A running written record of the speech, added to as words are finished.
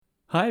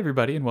Hi,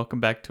 everybody, and welcome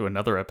back to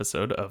another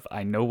episode of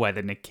I Know Why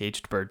the Nick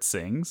Caged Bird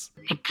Sings.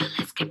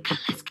 Nicolas Cage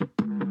shit.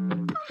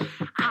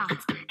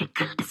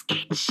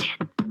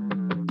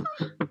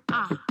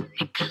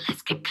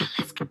 Nicolas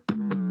Cage.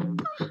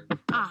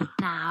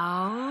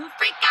 Now,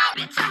 freak out,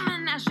 bitch, I'm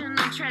a national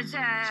treasure.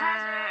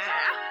 I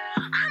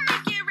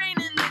make it rain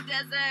in the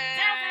desert.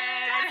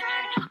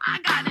 I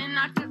got an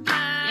octopus.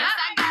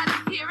 I got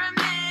a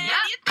pyramid.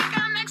 You think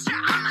I'm extra?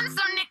 I'm on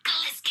some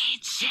Nicolas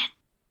Cage shit.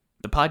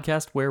 The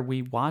podcast where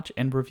we watch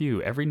and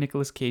review every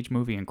Nicolas Cage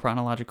movie in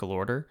chronological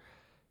order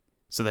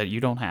so that you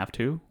don't have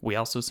to. We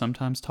also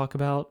sometimes talk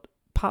about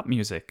pop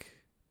music.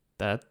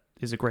 That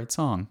is a great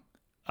song.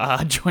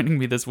 Joining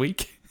me this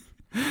week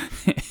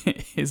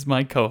is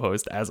my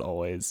co-host, as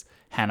always,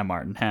 Hannah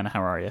Martin. Hannah,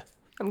 how are you?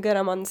 I'm good.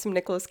 I'm on some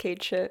Nicolas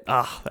Cage shit.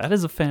 That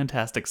is a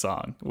fantastic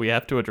song. We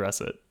have to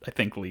address it, I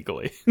think,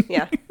 legally.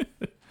 Yeah.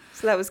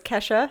 So that was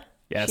Kesha.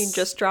 Yes. She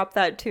just dropped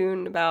that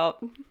tune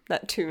about...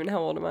 That tune, how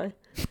old am I?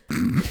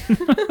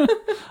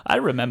 I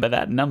remember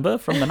that number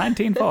from the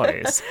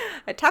 1940s.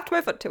 I tapped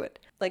my foot to it.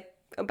 Like,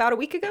 about a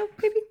week ago,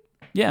 maybe?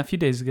 Yeah, a few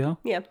days ago.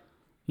 Yeah.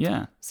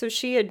 Yeah. So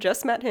she had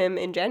just met him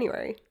in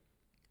January.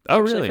 Oh,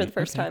 Actually, really? for the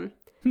first time.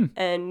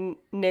 And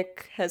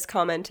Nick has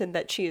commented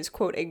that she is,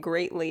 quote, a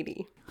great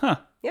lady. Huh.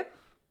 Yep.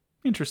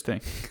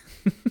 Interesting.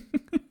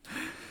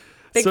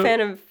 Big So-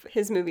 fan of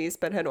his movies,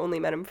 but had only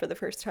met him for the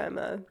first time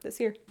this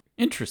year.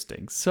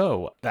 Interesting.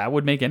 So that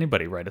would make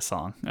anybody write a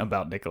song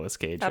about Nicolas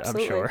Cage,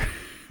 Absolutely. I'm sure.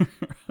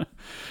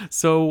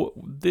 So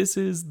this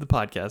is the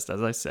podcast,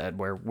 as I said,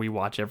 where we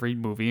watch every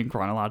movie in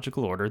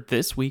chronological order.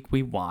 This week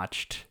we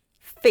watched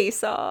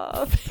Face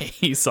Off.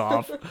 Face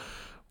Off.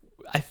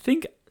 I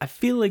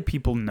feel like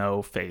people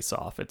know Face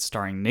Off. It's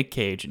starring Nick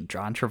Cage and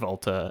John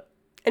Travolta.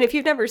 And if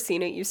you've never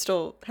seen it, you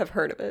still have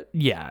heard of it.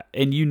 Yeah,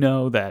 and you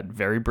know that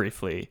very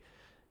briefly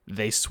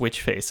they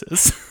switch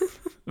faces.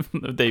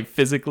 They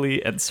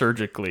physically and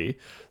surgically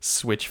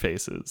switch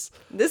faces.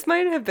 This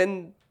might have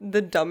been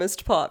the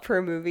dumbest plot for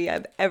a movie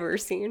I've ever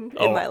seen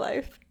in my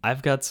life.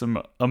 I've got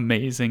some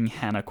amazing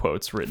Hannah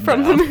quotes written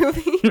From down the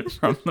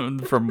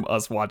movie. from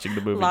us watching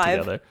the movie Live.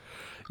 together.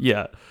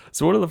 Yeah.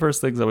 So one of the first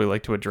things that we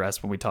like to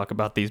address when we talk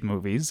about these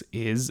movies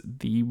is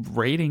the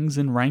ratings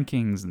and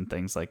rankings and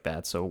things like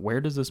that. So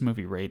where does this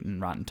movie rate in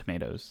Rotten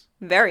Tomatoes?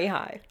 Very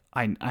high.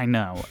 I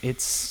know.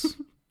 It's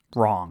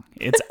wrong.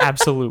 It's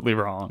absolutely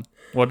wrong.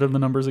 What are the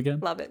numbers again?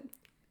 Love it.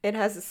 It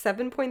has a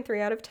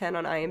 7.3 out of 10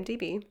 on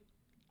IMDb.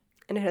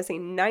 And it has a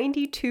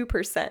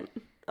 92%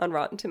 on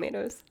Rotten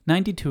Tomatoes.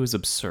 92 is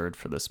absurd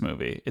for this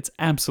movie. It's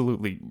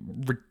absolutely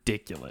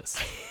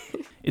ridiculous.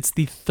 It's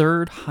the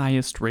third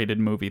highest rated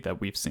movie that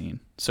we've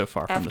seen so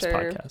far from this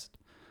After- podcast.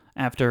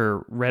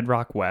 After Red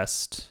Rock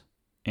West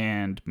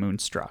and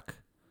Moonstruck.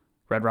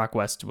 Red Rock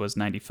West was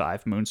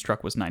 95.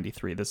 Moonstruck was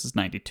 93. This is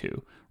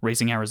 92.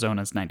 Raising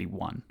Arizona is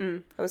 91.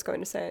 I was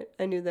going to say it.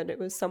 I knew that it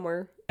was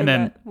somewhere. And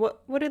in then- that.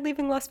 What did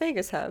Leaving Las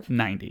Vegas have?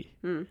 90.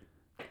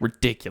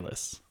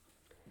 Ridiculous.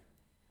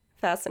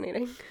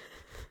 Fascinating.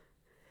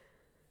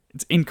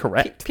 It's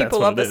incorrect. People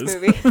That's love what it this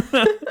is.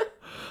 movie.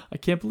 I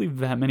can't believe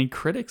that many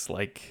critics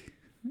like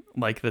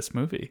this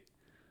movie.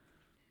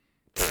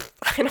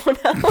 I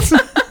don't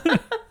know.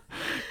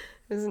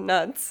 It was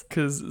nuts.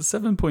 Because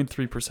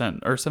 7.3%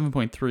 or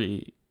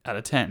 7.3 out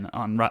of 10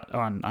 on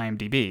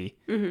IMDb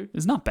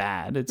is not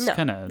bad. It's No,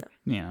 kind of,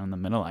 in the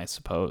middle, I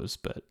suppose.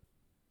 But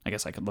I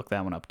guess I could look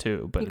that one up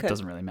too, but You it could.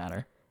 doesn't really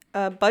matter.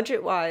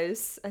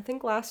 Budget-wise, I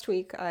think last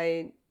week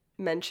I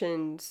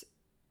mentioned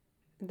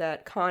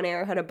that Con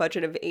Air had a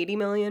budget of 80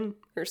 million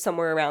or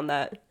somewhere around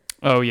that.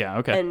 Oh, yeah,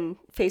 okay. And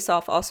Face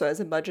Off also has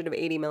a budget of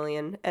 80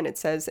 million, and it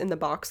says in the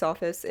box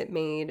office it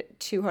made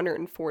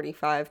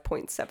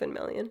 245.7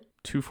 million.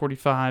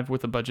 245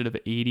 with a budget of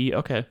 80.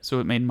 Okay, so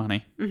it made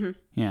money. Mm-hmm.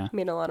 Yeah,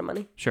 Made a lot of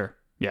money. sure.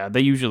 Yeah,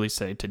 they usually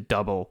say to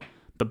double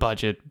the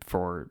budget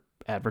for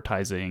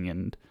advertising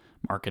and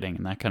marketing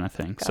and that kind of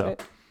thing. Got so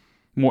it.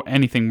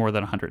 anything more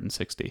than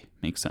 160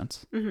 makes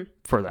sense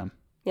for them.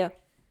 Yeah.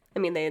 I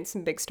mean, they had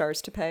some big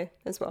stars to pay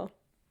as well.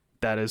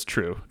 That is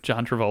true.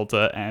 John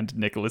Travolta and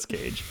Nicolas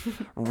Cage.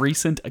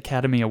 Recent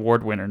Academy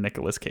Award winner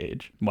Nicolas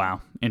Cage.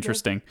 Wow.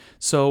 Interesting.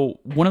 So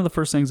one of the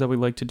first things that we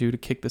like to do to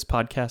kick this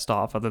podcast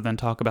off, other than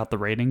talk about the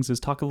ratings,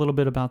 is talk a little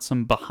bit about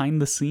some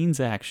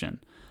behind-the-scenes action.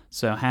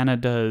 So Hannah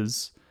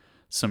does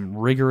some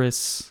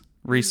rigorous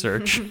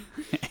research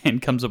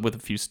and comes up with a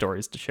few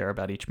stories to share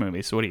about each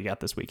movie. So what do you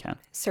got this weekend?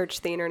 Search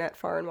the internet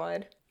far and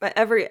wide. But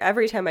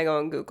every time I go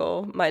on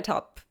Google, my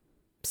top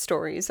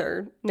stories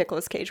are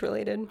Nicolas Cage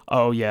related.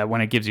 Oh, yeah,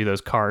 when it gives you those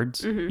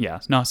cards.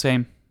 Yeah. No,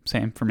 same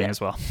for me as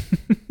well.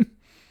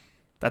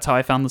 That's how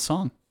I found the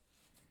song.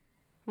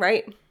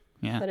 Right.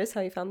 Yeah. That is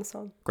how you found the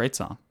song. Great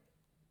song.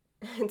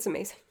 It's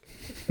amazing.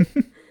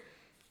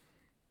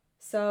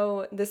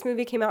 So this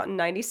movie came out in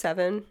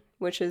 97,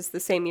 which is the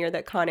same year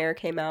that Con Air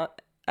came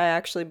out. I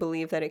actually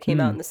believe that it came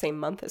out in the same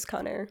month as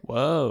Con Air.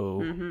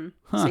 Whoa.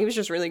 So he was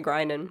just really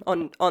grinding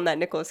on that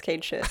Nicolas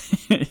Cage shit.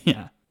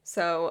 Yeah.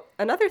 So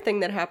another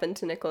thing that happened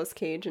to Nicolas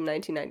Cage in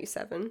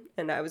 1997,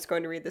 and I was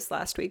going to read this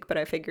last week, but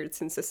I figured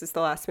since this is the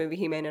last movie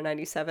he made in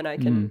 97, I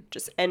can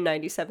just end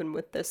 97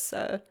 with this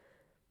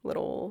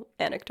little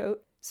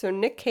anecdote. So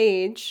Nick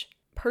Cage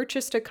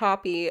purchased a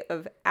copy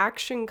of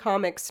Action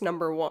Comics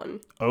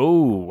 #1.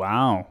 Oh,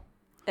 wow.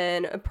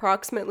 And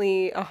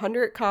approximately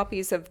 100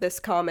 copies of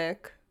this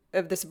comic,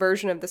 of this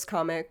version of this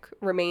comic,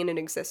 remain in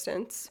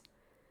existence.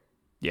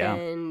 Yeah.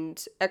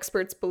 And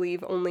experts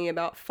believe only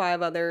about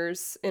 5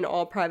 others in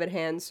all private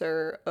hands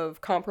are of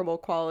comparable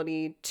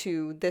quality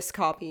to this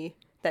copy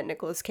that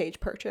Nicolas Cage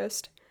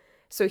purchased.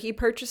 So he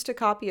purchased a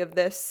copy of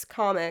this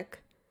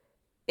comic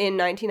in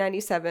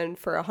 1997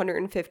 for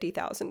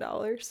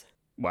 $150,000.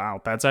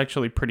 Wow, that's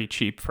actually pretty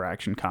cheap for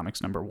Action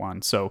Comics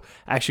 #1. So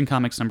Action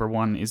Comics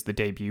 #1 is the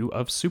debut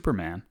of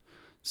Superman.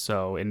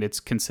 So, and it's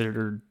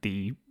considered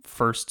the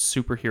first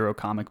superhero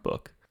comic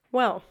book.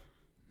 Well,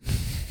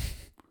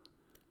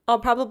 I'll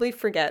probably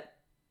forget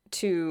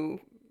to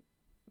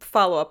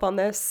follow up on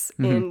this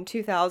in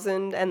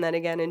 2000 and then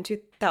again in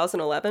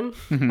 2011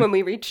 when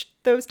we reach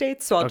those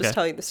dates. So I'll just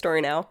tell you the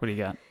story now. What do you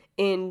got?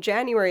 In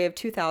January of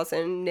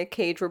 2000, Nick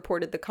Cage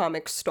reported the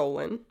comic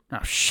stolen.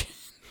 Oh, shit.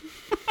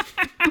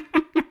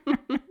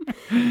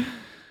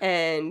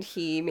 And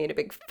he made a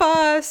big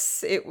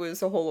fuss. It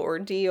was a whole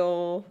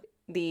ordeal.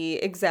 The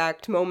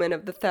exact moment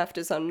of the theft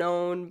is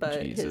unknown,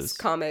 but his Jesus.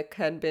 comic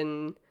had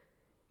been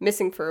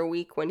missing for a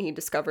week when he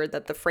discovered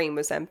that the frame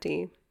was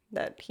empty,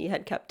 that he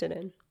had kept it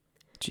in.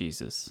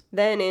 Jesus.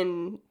 Then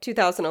in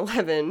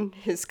 2011,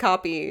 his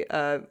copy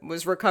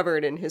was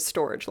recovered in his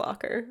storage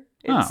locker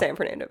in San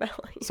Fernando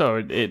Valley. So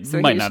it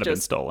So might he's not have been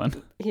just-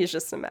 stolen. He's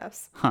just a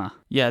mess. Huh.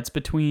 Yeah, it's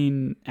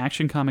between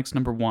Action Comics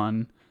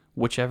 #1,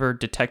 whichever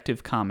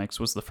Detective Comics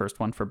was the first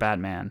one for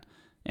Batman,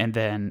 and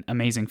then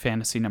Amazing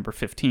Fantasy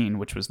 #15,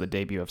 which was the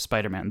debut of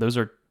Spider-Man. Those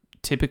are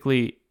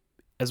typically,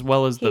 as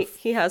well as the...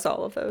 He has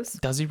all of those.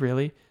 Does he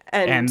really?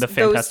 And the those-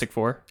 Fantastic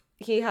Four?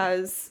 He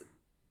has,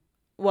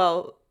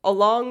 well,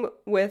 along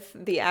with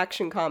the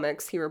Action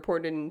Comics, he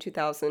reported in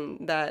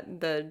 2000 that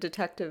the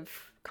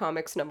Detective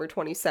Comics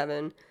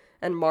 #27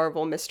 and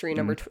Marvel Mystery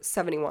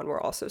 #71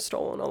 were also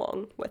stolen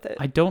along with it.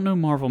 I don't know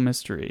Marvel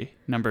Mystery.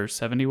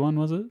 #71,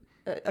 was it?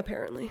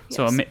 Apparently.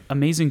 So yes.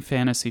 Amazing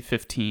Fantasy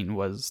 15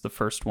 was the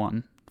first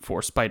one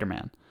for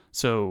Spider-Man.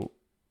 So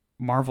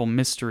Marvel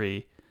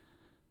Mystery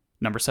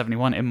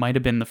 #71, it might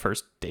have been the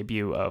first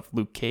debut of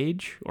Luke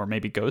Cage or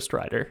maybe Ghost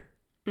Rider.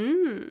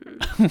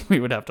 We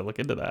would have to look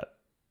into that.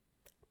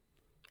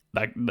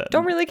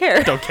 Don't really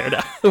care. Don't care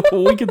now.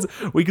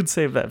 we could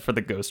save that for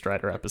the Ghost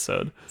Rider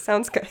episode.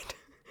 Sounds good.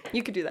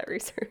 You could do that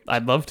research.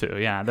 I'd love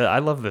to. Yeah, I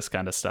love this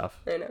kind of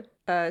stuff. I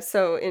know.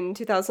 So in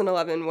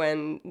 2011,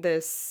 when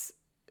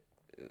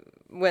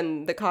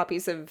the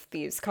copies of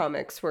these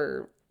comics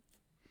were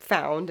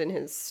found in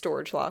his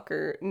storage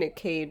locker, Nick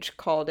Cage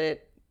called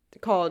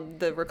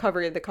the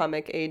recovery of the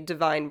comic a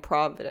divine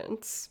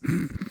providence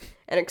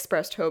and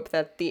expressed hope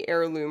that the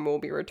heirloom will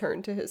be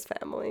returned to his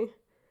family.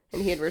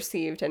 And he had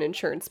received an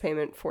insurance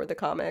payment for the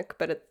comic,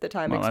 but at the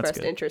time Well, that's expressed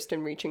good. interest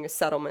in reaching a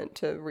settlement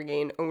to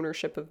regain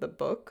ownership of the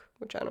book,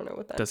 which I don't know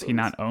what that Does means. he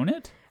not own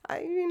it?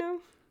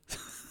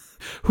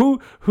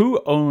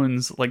 Who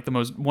owns like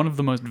one of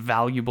the most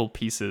valuable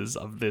pieces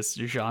of this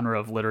genre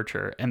of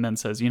literature and then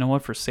says, you know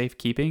what, for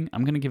safekeeping,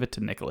 I'm gonna give it to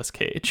Nicolas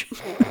Cage.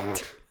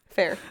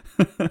 Fair.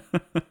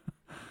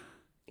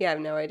 Yeah, I have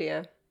no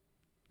idea.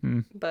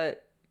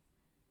 But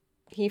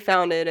he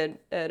found it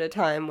at a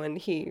time when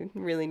he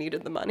really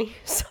needed the money,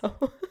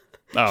 so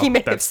he may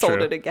have that's sold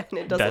true. it again.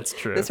 It doesn't. That's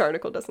true. This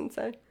article doesn't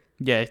say.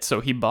 Yeah, so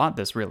he bought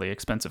this really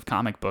expensive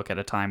comic book at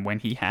a time when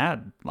he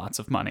had lots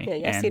of money. Yeah,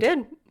 yes, and he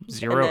did.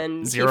 Zero And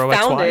then zero he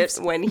found ex-wives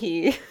it when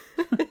he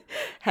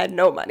had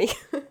no money.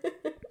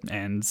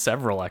 and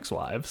several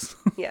ex-wives.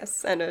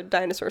 Yes, and a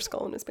dinosaur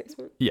skull in his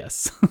basement.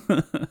 Yes.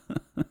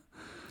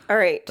 All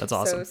right. That's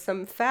awesome. So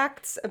some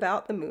facts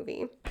about the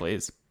movie.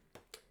 Please.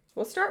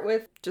 We'll start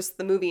with just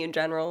the movie in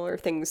general or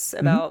things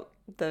about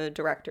the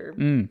director,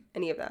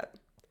 any of that.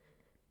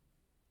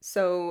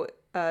 So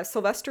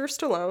Sylvester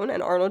Stallone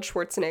and Arnold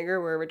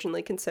Schwarzenegger were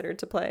originally considered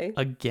to play.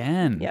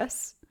 Again.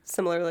 Yes,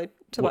 similarly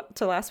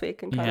to last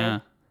week. And Yeah.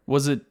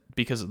 Was it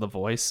because of the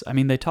voice? I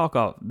mean, they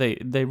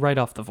write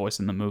off the voice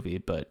in the movie,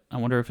 but I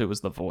wonder if it was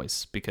the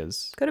voice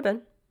because Could have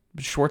been.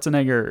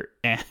 Schwarzenegger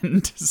and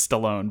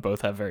Stallone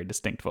both have very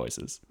distinct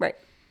voices. Right.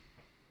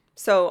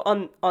 So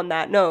on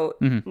that note,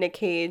 Nick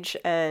Cage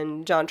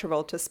and John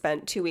Travolta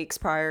spent 2 weeks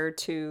prior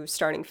to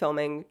starting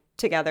filming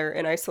together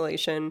in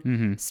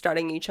isolation,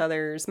 studying each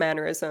other's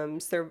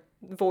mannerisms, their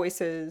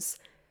voices,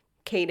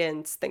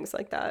 cadence, things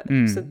like that,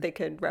 so that they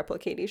could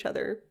replicate each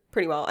other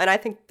pretty well. And I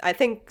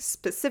think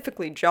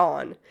specifically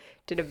John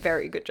did a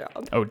very good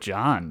job. Oh,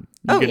 John.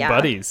 Oh, Good yeah.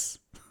 buddies.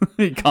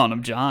 You calling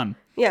him John.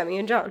 Yeah, me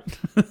and John,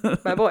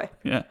 my boy.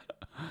 Yeah.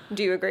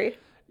 Do you agree?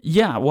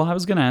 Yeah, well, I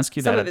was going to ask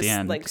you Some that of at his the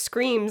end. like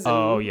screams and,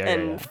 Oh,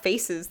 yeah.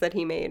 faces that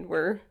he made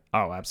were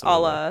Oh, a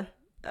absolutely. la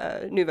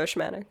Nouveau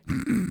Shamanic.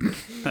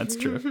 That's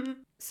true.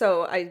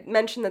 So I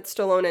mentioned that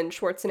Stallone and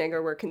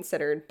Schwarzenegger were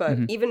considered, but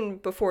even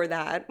before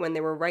that, when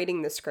they were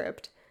writing the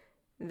script,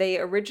 they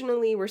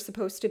originally were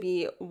supposed to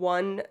be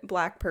one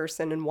black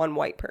person and one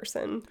white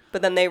person.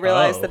 But then they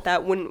realized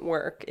that wouldn't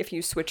work if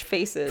you switch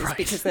faces,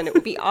 because then it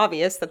would be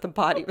obvious that the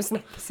body was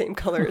not the same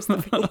color as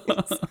the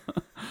face.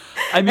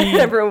 I mean,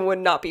 everyone would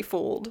not be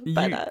fooled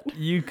by that.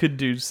 You could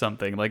do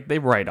something like they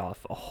write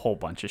off a whole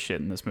bunch of shit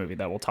in this movie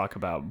that we'll talk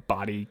about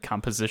body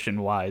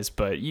composition wise,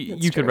 but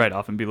you could write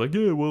off and be like,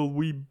 yeah, well,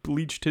 we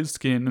bleached his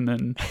skin and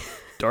then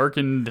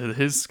darkened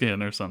his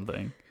skin or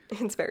something.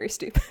 It's very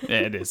stupid.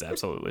 It is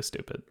absolutely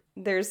stupid.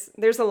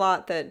 There's a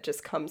lot that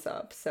just comes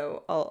up,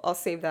 so I'll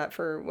save that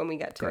for when we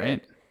get to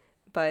it.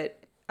 But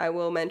I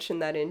will mention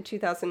that in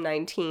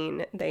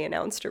 2019 they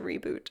announced a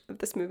reboot of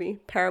this movie.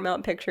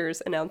 Paramount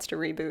Pictures announced a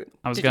reboot.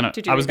 I was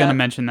gonna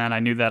mention that. I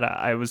knew that.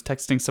 I was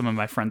texting some of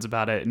my friends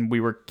about it, and we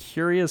were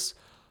curious,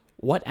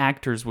 what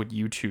actors would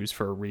you choose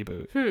for a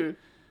reboot?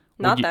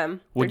 Not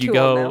them. Would you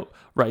go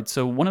right?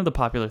 So one of the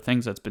popular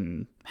things that's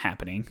been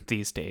happening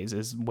these days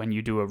is when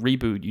you do a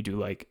reboot, you do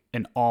like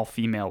an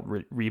all-female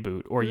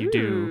reboot, or you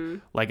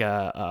do like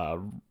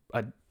a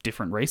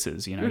different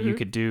races. You know, you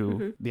could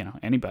do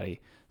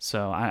anybody.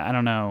 So I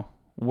don't know.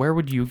 Where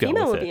would you go?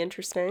 Female would be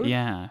interesting.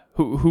 Yeah.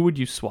 Who would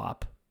you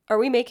swap? Are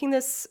we making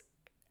this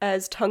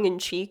as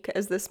tongue-in-cheek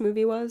as this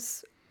movie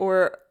was,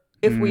 or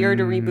if we are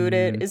to reboot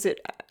it, is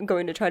it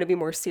going to try to be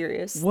more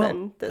serious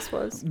than this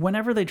was?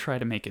 Whenever they try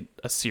to make it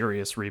a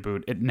serious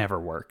reboot, it never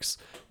works.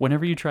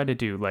 Whenever you try to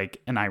do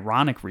like an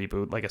ironic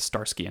reboot, like a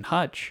Starsky and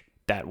Hutch,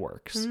 that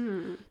works.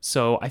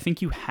 So I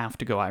think you have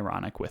to go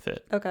ironic with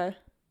it. Okay.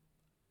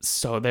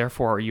 So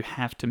therefore, you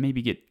have to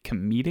maybe get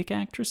comedic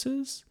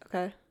actresses.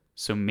 Okay.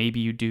 So maybe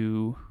you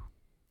do...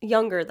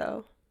 Younger,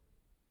 though.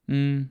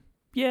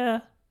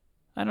 Yeah.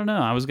 I don't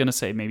know. I was gonna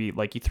say maybe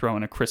like you throw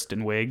in a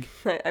Kristen Wiig.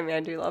 I mean, I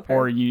do love her.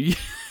 Or you,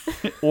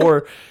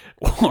 or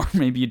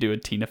maybe you do a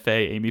Tina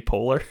Fey, Amy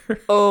Poehler.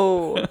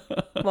 Oh,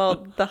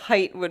 well, the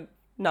height would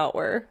not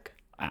work.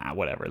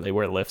 Whatever. They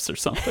wear lifts or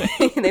something.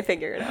 They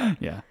figure it out.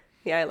 Yeah.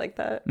 Yeah, I like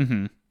that.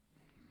 Mm-hmm.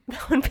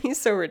 That would be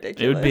so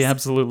ridiculous. It would be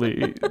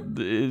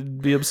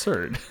it'd be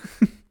absurd.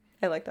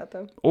 I like that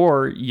though.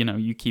 Or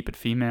you keep it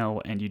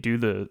female and you do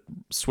the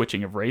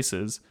switching of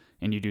races.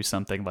 And you do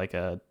something like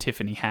a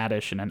Tiffany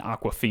Haddish and an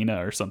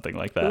Aquafina or something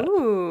like that.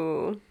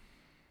 Ooh.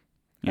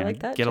 I like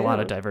that Get too. a lot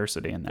of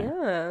diversity in there.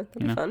 Yeah,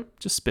 that'd be fun.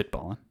 Just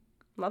spitballing.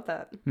 Love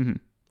that. Mm-hmm.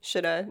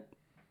 Should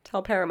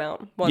tell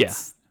Paramount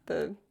once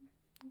the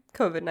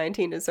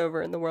COVID-19 is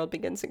over and the world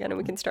begins again and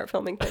we can start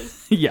filming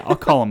things. Yeah, I'll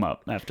call them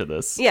up after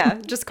this.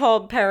 Yeah, just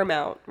call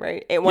Paramount,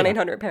 right?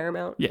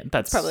 1-800-PARAMOUNT. Yeah,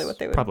 that's probably what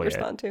they would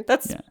respond to.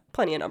 That's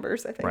plenty of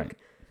numbers, I think.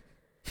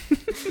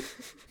 Right.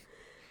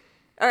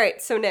 All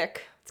right, so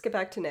Nick. Let's get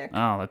back to Nick.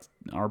 Oh, that's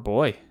our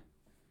boy.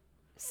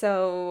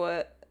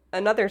 So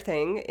another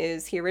thing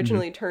is he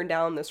originally turned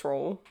down this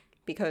role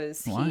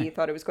because he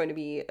thought it was going to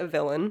be a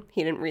villain.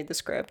 He didn't read the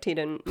script. He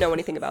didn't know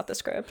anything about the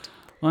script.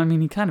 Well, I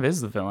mean, he kind of is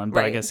the villain,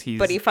 but I guess he's...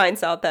 But he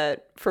finds out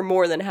that for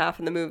more than half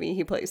of the movie,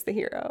 he plays the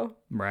hero.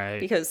 Right.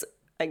 Because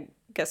I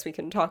guess we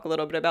can talk a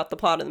little bit about the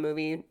plot of the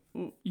movie.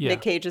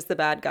 Nick Cage is the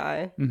bad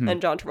guy,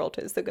 and John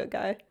Travolta is the good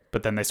guy.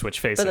 But then they switch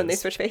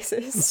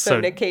faces. So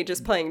Nick Cage is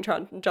playing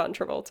John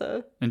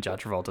Travolta. And John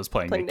Travolta's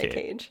playing Nick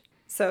Cage.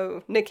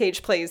 So Nick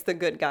Cage plays the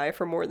good guy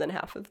for more than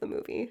half of the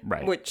movie.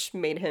 Right. Which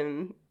made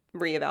him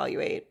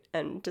reevaluate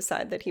and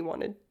decide that he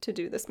wanted to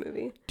do this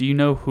movie. Do you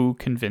know who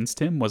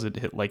convinced him? Was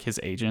it like his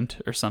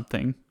agent or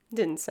something?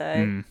 Didn't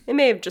say. It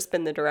may have just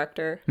been the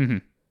director. Mm-hmm.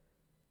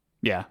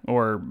 Yeah,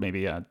 or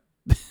maybe... or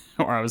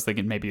I was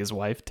thinking maybe his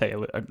wife,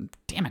 Taylor...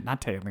 damn it, not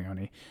Taylor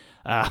Leone.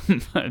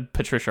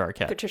 Patricia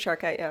Arquette. Patricia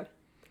Arquette, yeah.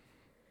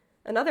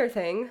 Another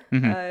thing,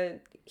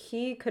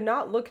 he could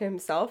not look at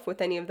himself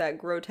with any of that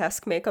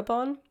grotesque makeup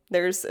on.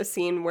 There's a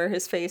scene where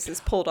his face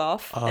is pulled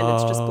off and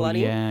it's just bloody.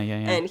 Yeah.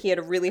 And he had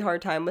a really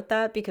hard time with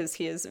that because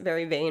he is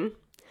very vain.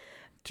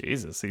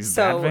 Jesus, he's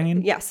that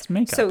vain? Yes.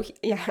 Makeup. So,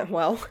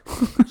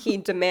 he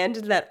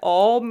demanded that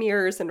all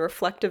mirrors and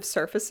reflective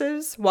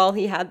surfaces, while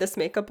he had this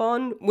makeup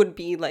on, would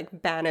be,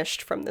 like,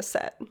 banished from the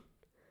set.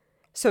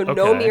 So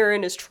no mirror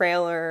in his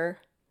trailer,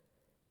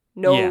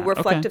 no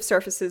reflective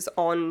surfaces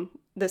on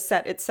the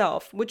set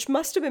itself, which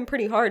must have been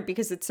pretty hard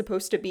because it's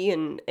supposed to be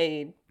in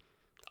a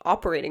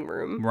operating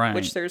room,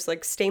 which there's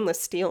like stainless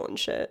steel and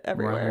shit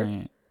everywhere.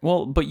 Right.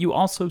 Well, but you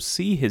also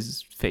see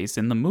his face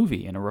in the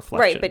movie in a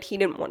reflection. Right, but he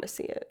didn't want to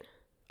see it.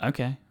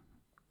 Okay.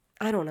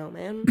 I don't know,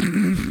 man.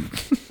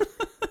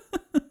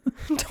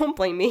 Don't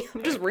blame me.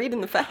 I'm just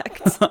reading the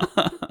facts.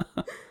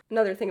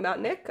 Another thing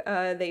about Nick,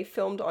 they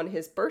filmed on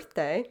his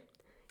birthday.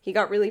 He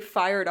got really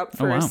fired up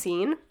for a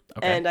scene.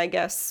 Okay. And I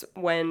guess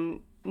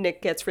when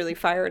Nick gets really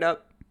fired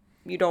up,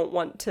 you don't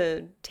want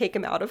to take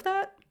him out of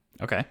that.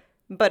 Okay.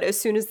 But as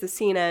soon as the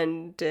scene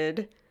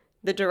ended,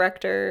 the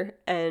director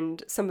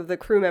and some of the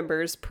crew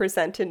members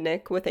presented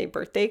Nick with a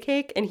birthday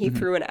cake, and he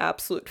threw an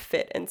absolute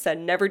fit and said,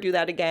 "Never do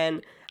that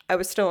again. I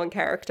was still in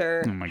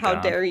character. Oh my How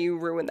God. dare you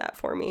ruin that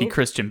for me?" He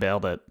Christian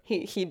Baled it.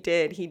 He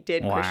did. He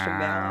did Christian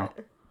Bale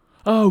it.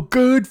 Oh,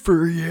 good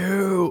for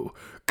you.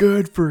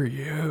 Good for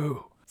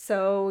you.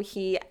 So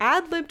he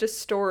ad-libbed a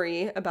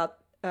story about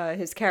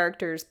his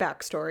character's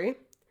backstory.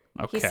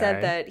 Okay. He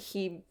said that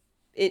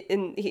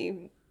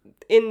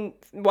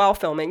while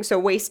filming, so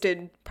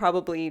wasted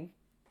probably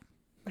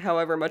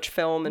however much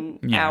film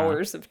and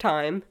hours of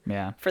time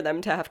for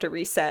them to have to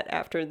reset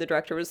after the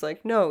director was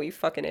like, no, you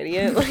fucking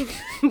idiot. Like,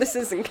 this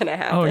isn't going to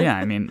happen. Oh, yeah.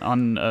 I mean,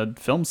 on a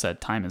film set,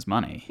 time is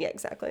money. Yeah,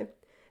 exactly.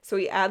 So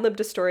he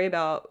ad-libbed a story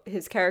about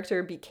his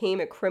character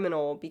became a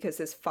criminal because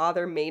his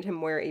father made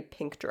him wear a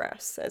pink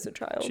dress as a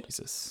child.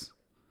 Jesus.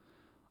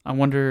 I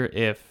wonder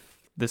if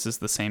this is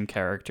the same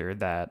character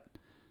that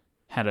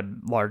had a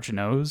large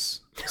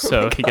nose,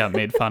 so he got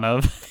made fun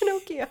of.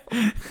 Pinocchio.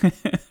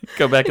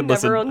 Go back and Never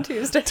listen on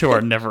Tuesday. to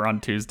our Never on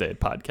Tuesday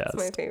podcast.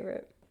 It's my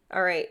favorite.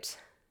 All right.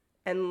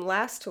 And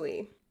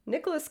lastly,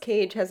 Nicolas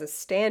Cage has a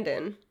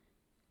stand-in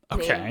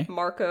named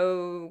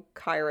Marco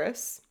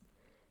Kairos,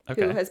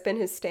 who has been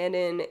his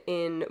stand-in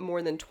in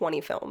more than 20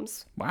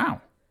 films.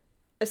 Wow.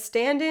 A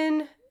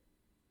stand-in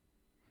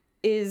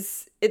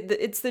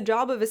it's the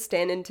job of a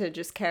stand-in to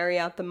just carry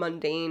out the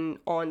mundane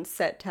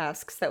on-set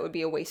tasks that would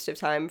be a waste of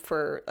time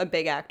for a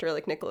big actor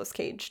like Nicolas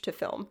Cage to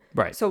film.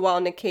 Right. So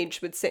while Nick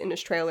Cage would sit in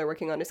his trailer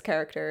working on his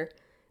character,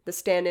 the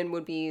stand-in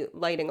would be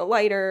lighting a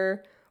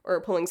lighter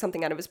or pulling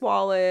something out of his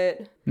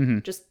wallet,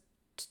 just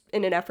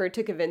in an effort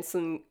to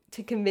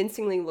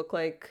convincingly look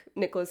like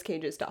Nicolas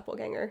Cage's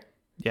doppelganger.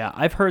 Yeah,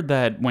 I've heard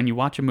that when you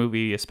watch a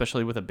movie,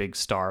 especially with a big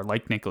star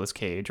like Nicolas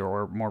Cage,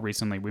 or more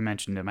recently, we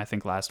mentioned him, I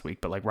think last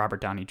week, but like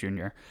Robert Downey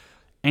Jr.,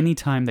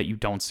 anytime that you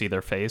don't see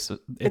their face,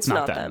 it's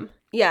not them.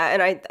 Yeah,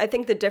 and I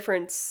think the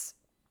difference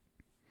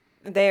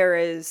there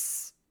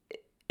is,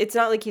 it's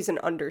not like he's an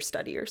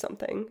understudy or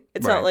something.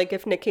 It's not like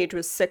if Nick Cage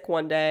was sick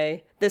one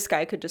day, this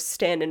guy could just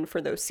stand in for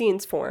those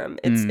scenes for him.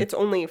 It's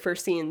only for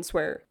scenes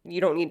where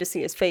you don't need to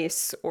see his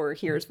face or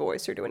hear his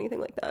voice or do anything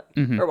like that,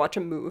 or watch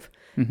him move.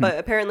 But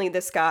apparently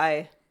this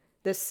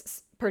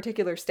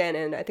particular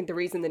stand-in, I think the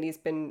reason that he's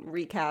been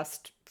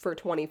recast for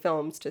 20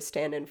 films to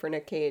stand in for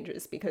Nick Cage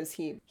is because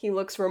he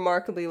looks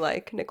remarkably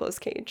like Nicolas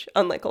Cage,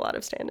 unlike a lot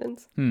of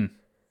stand-ins.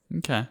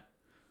 Okay.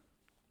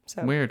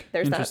 So weird.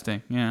 There's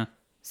Interesting. That. Yeah.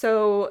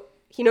 So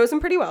he knows him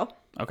pretty well.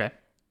 Okay.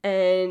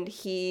 And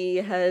he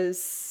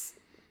has,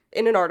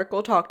 in an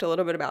article, talked a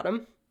little bit about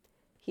him.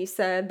 He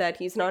said that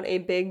he's not a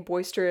big,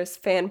 boisterous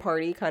fan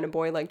party kind of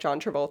boy like John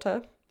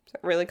Travolta. So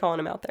really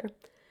calling him out there.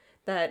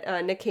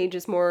 That Nick Cage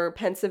is more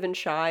pensive and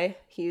shy.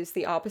 He's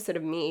the opposite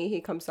of me. He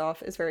comes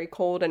off as very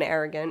cold and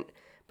arrogant,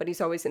 but he's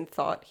always in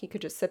thought. He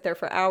could just sit there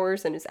for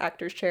hours in his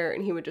actor's chair,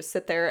 and he would just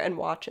sit there and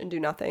watch and do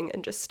nothing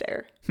and just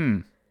stare.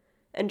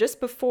 And just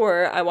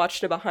before, I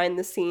watched a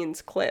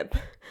behind-the-scenes clip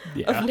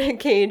of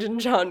Nick Cage and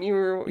John.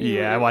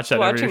 I watched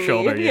that over your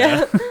shoulder,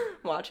 yeah.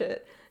 Watch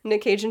it.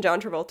 Nick Cage and John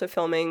Travolta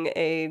filming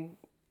a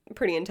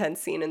pretty intense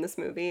scene in this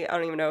movie. I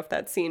don't even know if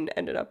that scene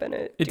ended up in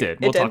it. It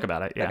did. We'll talk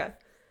about it, yeah. Okay.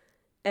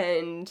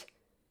 And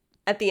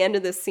at the end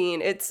of the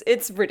scene, it's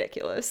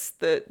ridiculous.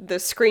 The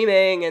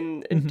screaming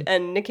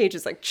and Nick Cage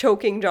is like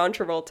choking John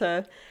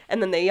Travolta,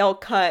 and then they yell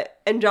cut,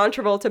 and John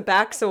Travolta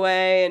backs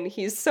away, and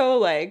he's so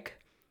like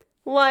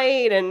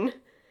light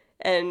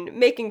and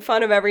making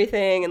fun of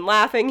everything and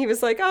laughing. He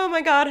was like, oh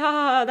my god, ha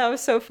ha, ha, that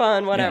was so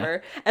fun,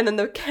 whatever. Yeah. And then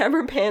the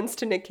camera pans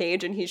to Nick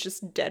Cage and he's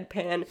just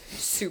deadpan,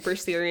 super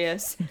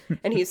serious.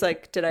 And he's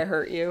like, did I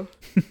hurt you?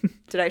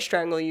 Did I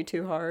strangle you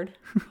too hard?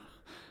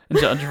 And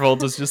John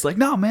Travolta's just like,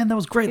 no, man, that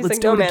was great. He's Let's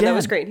like, do no, it man, again. that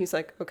was great. And he's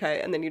like,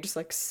 okay. And then you just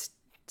like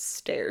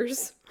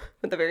stares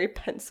with a very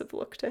pensive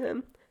look to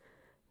him.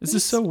 This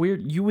is so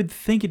weird. You would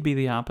think it'd be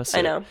the opposite.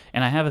 I know.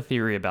 And I have a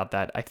theory about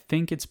that. I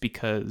think it's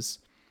because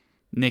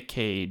Nick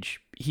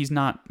Cage, he's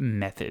not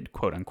method,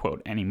 quote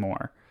unquote,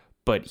 anymore.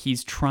 But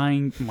he's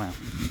trying, well,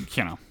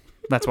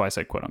 that's why I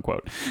said quote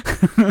unquote.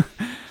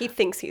 He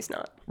thinks he's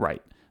not.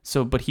 Right.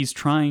 So, but he's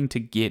trying to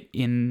get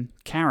in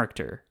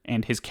character,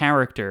 and his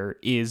character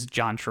is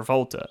John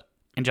Travolta.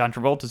 And John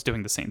Travolta's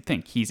doing the same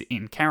thing. He's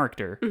in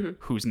character,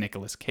 who's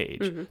Nicolas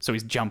Cage. So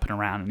he's jumping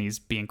around and he's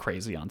being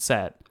crazy on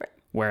set. Right.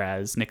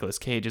 Whereas Nicolas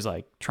Cage is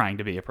like trying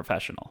to be a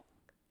professional,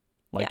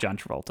 like John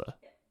Travolta.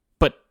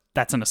 But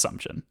that's an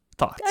assumption.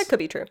 Thoughts? That could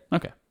be true.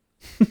 Okay.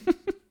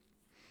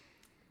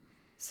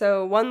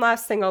 So one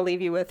last thing I'll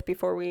leave you with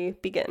before we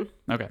begin.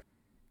 Okay.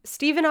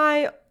 Steve and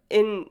I,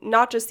 in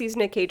not just these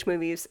Nick Cage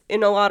movies,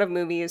 in a lot of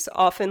movies,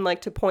 often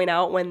like to point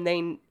out when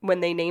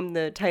they name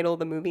the title of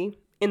the movie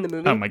in the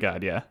movie. Oh my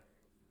god, yeah.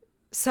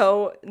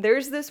 So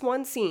there's this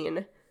one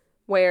scene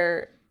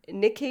where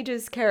Nick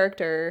Cage's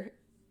character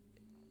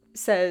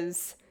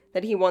says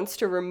that he wants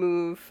to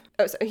remove...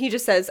 so he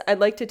just says, I'd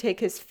like to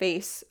take his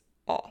face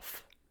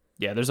off.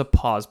 Yeah, there's a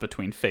pause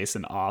between face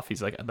and off.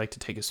 He's like, I'd like to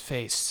take his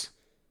face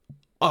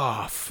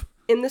off.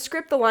 In the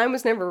script, the line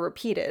was never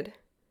repeated,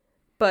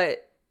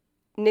 but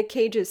Nick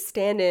Cage's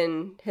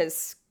stand-in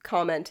has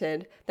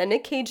commented that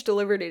Nick Cage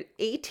delivered it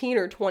 18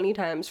 or 20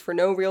 times for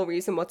no real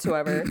reason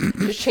whatsoever,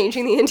 just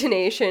changing the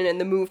intonation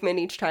and the movement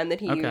each time that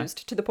he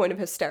used to the point of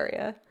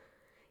hysteria.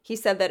 He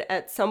said that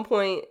at some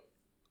point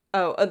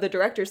The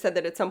director said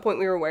that at some point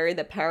we were worried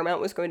that Paramount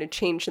was going to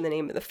change the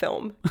name of the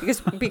film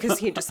because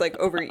he just like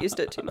overused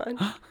it too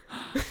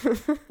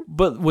much.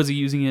 But was he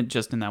using it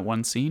just in that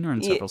one scene or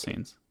in several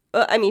scenes?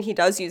 I mean, he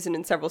does use it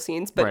in several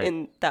scenes, but Right.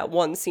 in that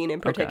one scene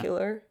in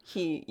particular,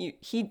 he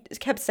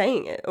kept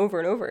saying it over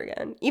and over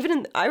again.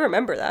 I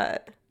remember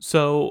that.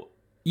 So,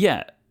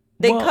 yeah.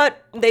 They Well,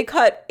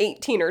 cut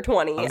 18 or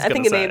 20. was I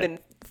think gonna it may have say. been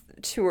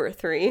 2 or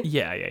 3.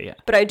 Yeah.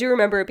 But I do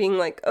remember it being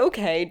like,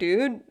 okay,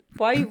 dude,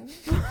 why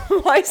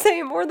say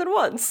it more than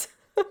once?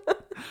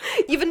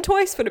 Even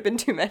twice would have been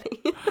too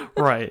many.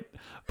 Right.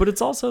 But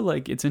it's also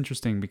like, it's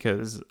interesting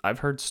because I've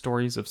heard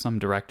stories of some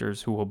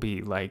directors who will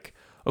be like,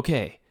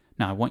 okay,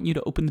 now I want you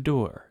to open the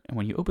door. And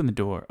when you open the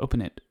door,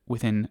 open it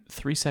within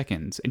 3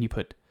 seconds. And you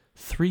put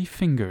 3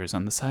 fingers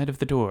on the side of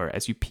the door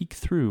as you peek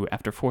through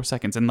after 4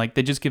 seconds. And like,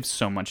 they just give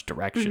so much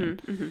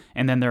direction.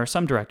 And then there are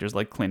some directors,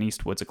 like Clint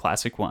Eastwood's a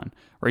classic one,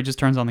 where he just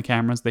turns on the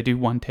cameras, they do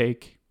one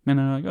take, and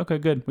they're like, okay,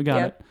 good, we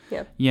got it.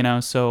 Yeah. You know,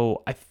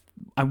 so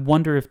I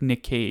wonder if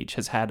Nick Cage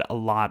has had a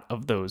lot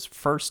of those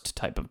first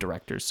type of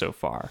directors so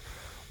far,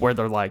 where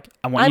they're like,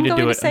 I want I'm you to going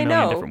do to it say a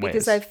million no different ways.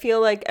 because I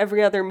feel like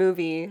every other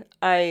movie,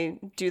 I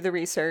do the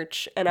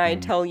research and I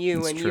tell you,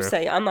 that's and you true.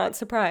 say, I'm not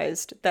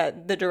surprised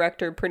that the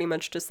director pretty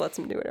much just lets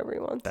him do whatever he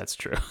wants. That's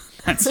true.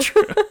 That's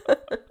true.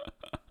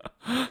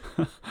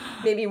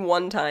 Maybe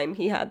one time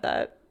he had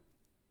that,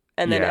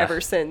 and then Yeah. ever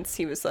since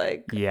he was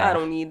like, Yeah. I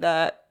don't need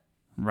that.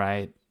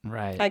 Right.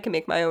 I can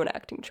make my own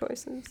acting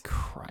choices.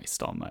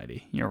 Christ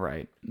almighty. You're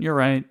right. Here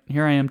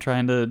I am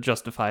trying to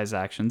justify his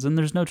actions, and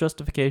there's no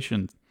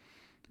justification.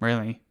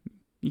 Really.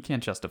 You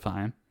can't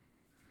justify him.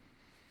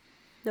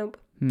 Nope.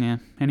 Yeah.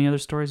 Any other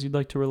stories you'd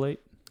like to relate?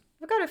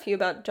 I've got a few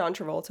about John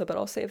Travolta, but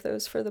I'll save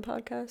those for the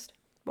podcast.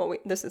 Well,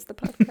 this is the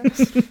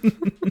podcast.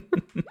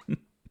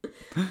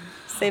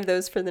 Save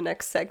those for the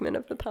next segment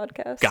of the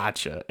podcast.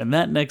 Gotcha. And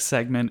that next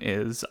segment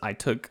is I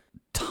took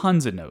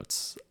tons of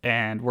notes,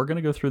 and we're going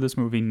to go through this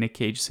movie Nick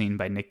Cage scene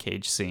by Nick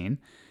Cage scene,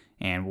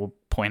 and we'll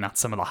point out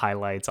some of the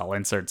highlights. I'll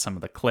insert some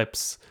of the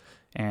clips,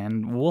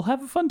 and we'll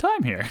have a fun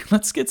time here.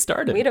 Let's get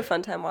started. We had a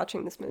fun time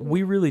watching this movie.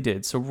 We really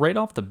did. So right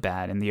off the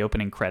bat in the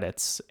opening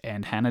credits,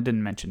 and Hannah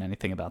didn't mention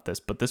anything about this,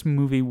 but this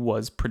movie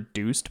was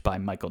produced by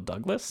Michael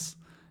Douglas.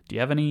 Do you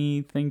have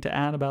anything to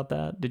add about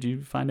that? Did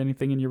you find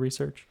anything in your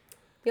research?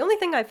 The only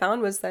thing I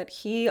found was that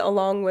he,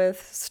 along with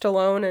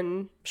Stallone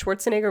and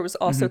Schwarzenegger, was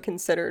also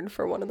considered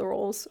for one of the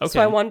roles. Okay.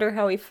 So I wonder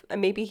how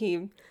maybe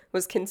he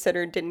was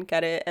considered, didn't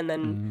get it, and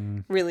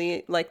then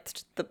really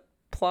liked the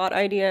plot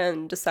idea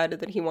and decided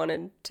that he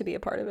wanted to be a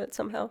part of it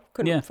somehow.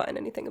 Couldn't find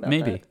anything about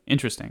Maybe. that.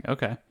 Interesting.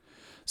 Okay.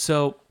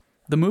 So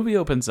the movie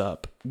opens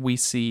up. We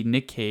see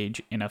Nick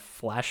Cage in a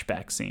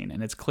flashback scene,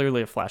 and it's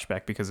clearly a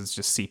flashback because it's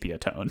just sepia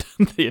toned,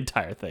 the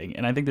entire thing.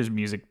 And I think there's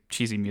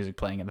cheesy music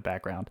playing in the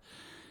background.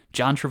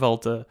 John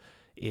Travolta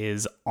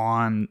is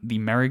on the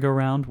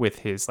merry-go-round with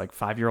his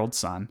 5-year-old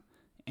son,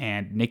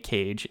 and Nick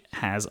Cage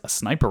has a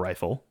sniper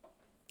rifle.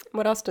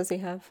 What else does he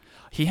have?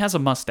 He has a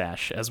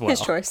mustache as well.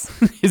 His choice.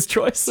 His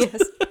choice?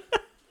 Yes.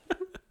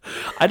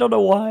 I don't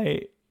know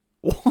why.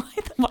 Why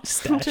the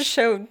mustache? To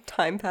show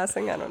time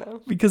passing, I don't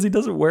know. Because he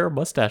doesn't wear a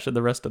mustache in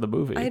the rest of the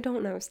movie. I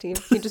don't know,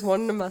 Steve. He just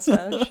wanted a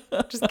mustache.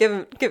 Just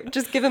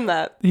give him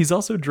that. He's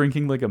also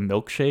drinking like a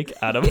milkshake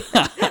out of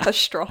A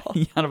straw.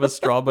 out of a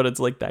straw, but it's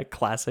like that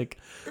classic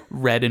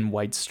red and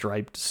white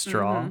striped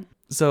straw.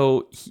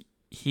 So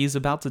he's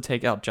about to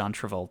take out John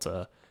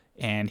Travolta,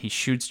 and he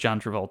shoots John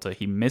Travolta.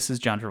 He misses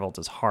John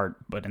Travolta's heart,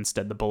 but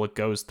instead the bullet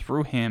goes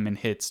through him and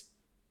hits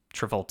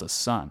Travolta's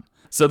son.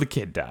 So the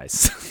kid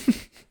dies.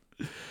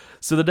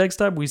 So the next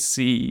time we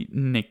see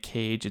Nick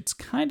Cage, it's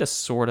kind of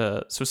sort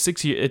of, so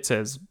it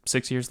says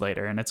 6 years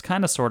later, and it's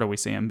kind of sort of we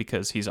see him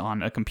because he's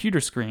on a computer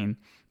screen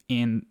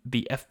in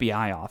the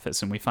FBI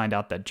office, and we find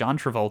out that John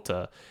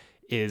Travolta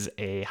is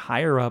a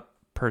higher up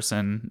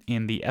person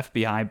in the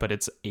FBI, but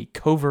it's a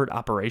covert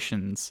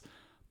operations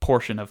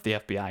portion of the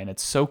FBI, and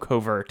it's so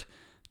covert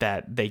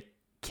that they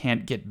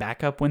can't get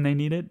backup when they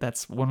need it.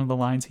 That's one of the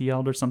lines he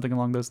yelled or something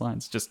along those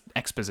lines, just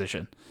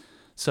exposition.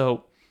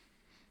 So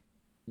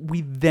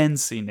we then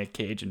see Nick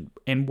Cage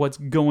in what's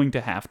going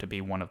to have to be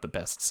one of the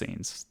best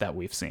scenes that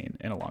we've seen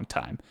in a long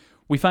time.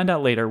 We find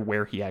out later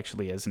where he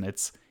actually is, and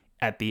it's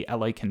at the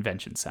LA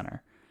Convention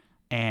Center.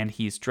 And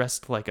he's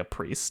dressed like a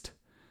priest,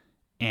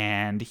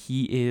 and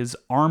he is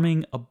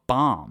arming a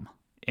bomb.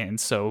 And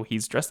so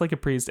he's dressed like a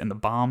priest, and the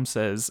bomb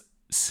says,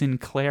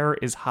 "Sinclair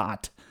is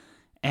hot."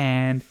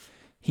 And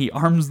he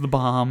arms the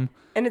bomb.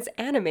 And it's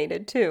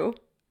animated too.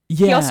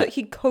 Yeah.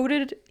 He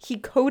coded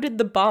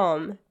the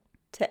bomb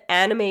to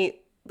animate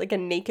like a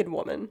naked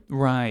woman.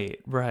 Right.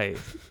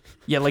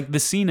 Yeah, like the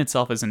scene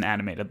itself isn't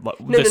animated. No.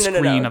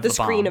 The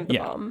screen of the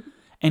bomb.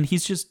 And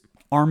he's just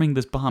arming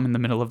this bomb in the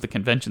middle of the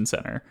convention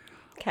center.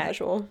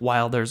 Casual.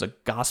 While there's a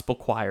gospel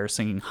choir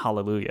singing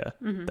Hallelujah.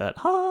 That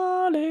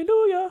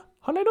Hallelujah,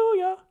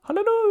 Hallelujah,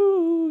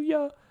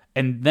 Hallelujah.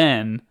 And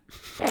then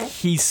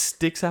he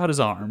sticks out his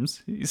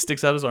arms. He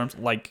sticks out his arms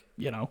like,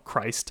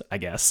 Christ, I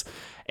guess.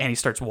 And he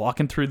starts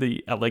walking through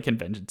the LA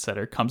Convention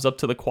Center, comes up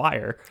to the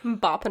choir,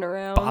 Bopping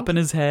around. bopping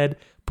his head,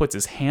 puts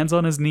his hands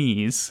on his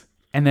knees,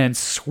 and then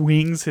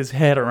swings his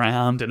head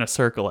around in a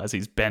circle as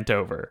he's bent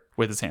over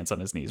with his hands on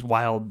his knees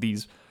while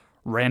these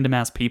random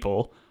ass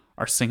people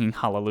are singing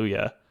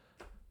Hallelujah.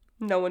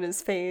 No one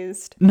is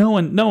phased. No.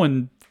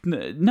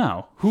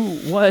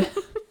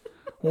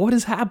 What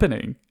is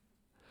happening?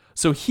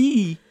 So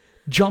he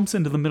jumps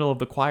into the middle of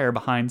the choir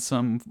behind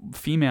some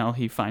female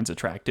he finds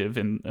attractive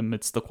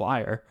amidst the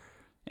choir,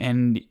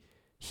 and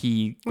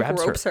he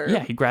grabs her.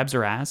 Yeah, he grabs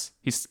her ass.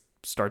 He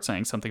starts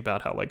saying something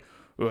about how, like,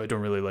 oh, I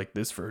don't really like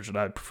this version.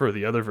 I prefer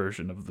the other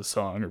version of the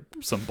song, or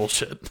some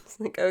bullshit. It's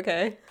like,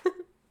 okay.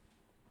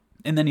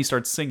 And then he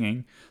starts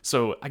singing.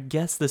 So I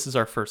guess this is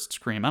our first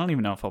scream. I don't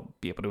even know if I'll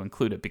be able to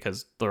include it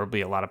because there will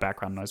be a lot of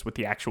background noise with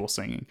the actual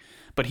singing.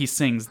 But he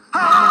sings.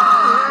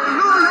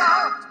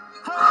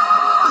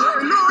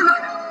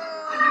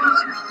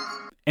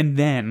 And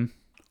then,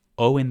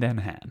 and then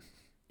Han,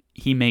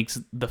 he makes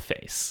the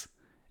face.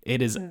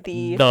 It is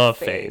the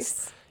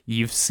face.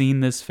 You've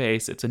seen this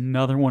face. It's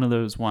another one of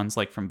those ones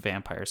like from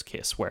Vampire's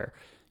Kiss where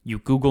you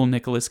Google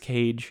Nicolas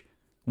Cage.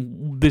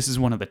 This is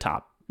one of the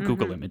top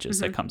Google images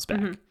that comes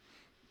back.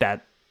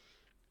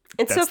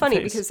 It's so funny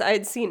because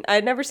I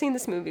had never seen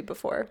this movie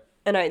before.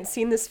 And I had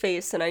seen this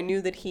face and I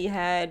knew that he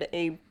had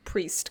a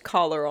priest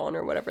collar on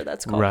or whatever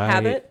that's called. Right.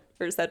 Habit?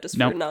 Or is that just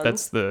for nuns?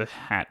 That's the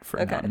hat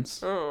for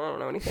nuns. Oh, I don't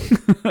know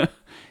anything.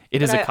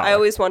 It is a collar. I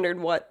always wondered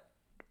what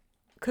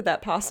could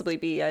that possibly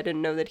be. I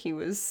didn't know that he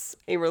was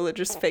a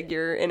religious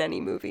figure in any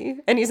movie.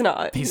 And he's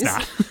not. He's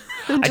not.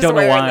 I don't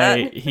know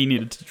why he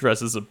needed to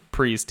dress as a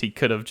priest. He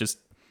could have just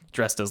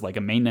dressed as like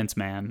a maintenance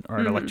man or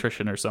an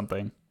electrician or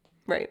something.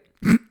 Right.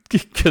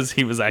 Because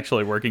he was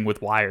actually working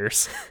with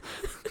wires.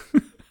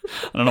 I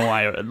don't know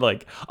why.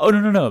 Like, oh,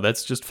 no.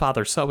 That's just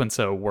Father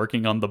So-and-so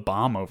working on the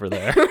bomb over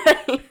there.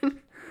 Right.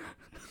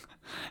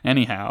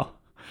 Anyhow,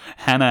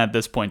 Hannah at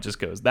this point just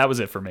goes, that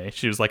was it for me.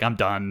 She was like, I'm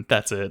done.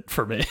 That's it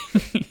for me.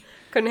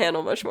 Couldn't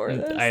handle much more of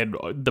this.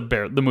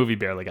 The movie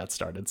barely got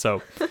started.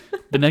 So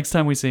the next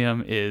time we see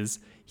him is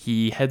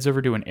he heads over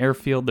to an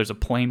airfield. There's a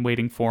plane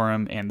waiting for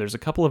him, and there's a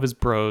couple of his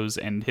bros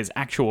and his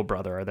actual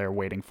brother are there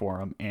waiting for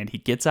him. And he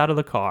gets out of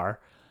the car,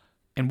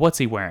 and what's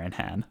he wearing,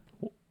 Han?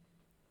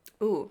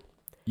 Ooh.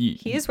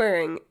 He is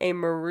wearing a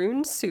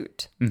maroon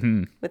suit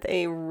with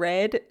a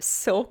red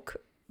silk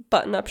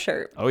button-up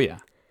shirt. Oh, yeah.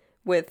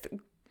 With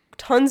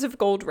tons of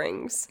gold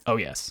rings. Oh,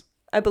 yes.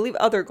 I believe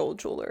other gold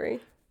jewelry.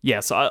 Yeah,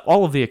 so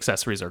all of the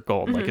accessories are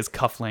gold, like his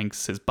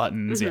cufflinks, his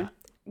buttons, yeah.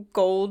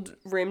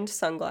 Gold-rimmed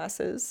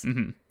sunglasses.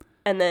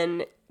 And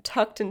then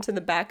tucked into the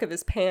back of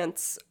his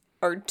pants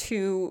are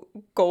 2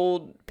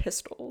 gold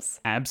pistols.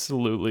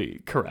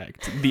 Absolutely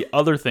correct. The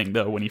other thing,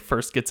 though, when he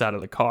first gets out of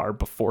the car,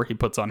 before he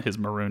puts on his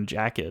maroon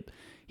jacket,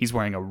 he's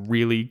wearing a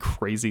really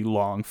crazy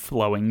long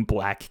flowing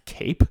black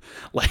cape.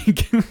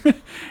 Like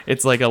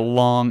it's like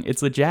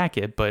it's a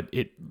jacket, but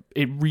it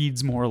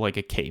reads more like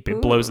a cape.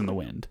 It blows in the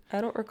wind.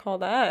 I don't recall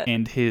that.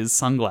 And his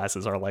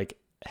sunglasses are like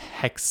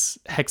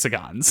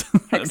hexagons.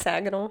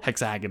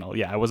 Hexagonal.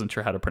 Yeah, I wasn't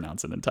sure how to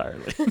pronounce it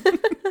entirely.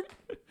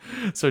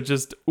 So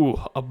just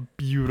a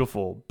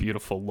beautiful,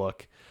 beautiful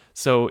look.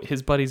 So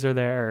his buddies are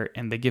there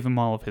and they give him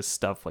all of his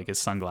stuff, like his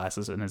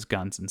sunglasses and his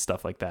guns and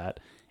stuff like that.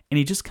 And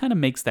he just kind of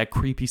makes that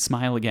creepy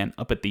smile again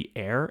up at the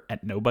air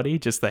at nobody,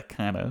 just that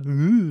kind of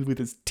with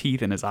his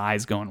teeth and his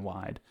eyes going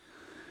wide.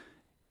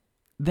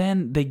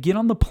 Then they get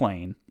on the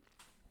plane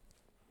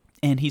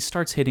and he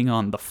starts hitting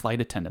on the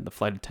flight attendant. The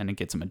flight attendant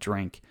gets him a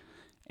drink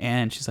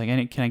and she's like,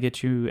 can I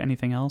get you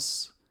anything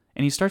else?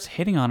 And he starts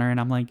hitting on her and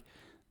I'm like,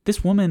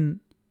 this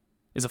woman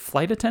is a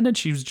flight attendant?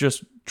 She was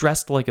just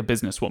dressed like a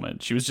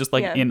businesswoman. She was just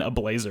like in a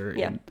blazer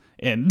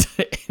and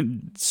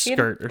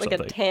skirt or something.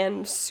 Like a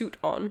tan suit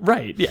on.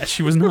 Right. Yeah.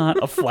 She was not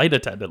a flight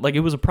attendant. Like it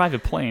was a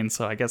private plane,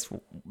 so I guess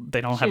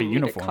they don't have a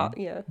uniform.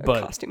 A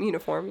costume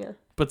uniform, yeah.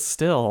 But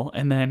still,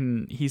 and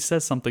then he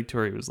says something to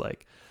her. He was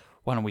like,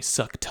 why don't we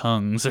suck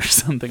tongues or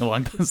something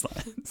along those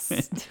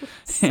lines?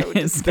 So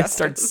and they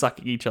start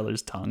sucking each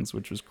other's tongues,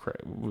 which was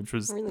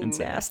really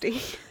insane.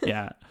 Nasty.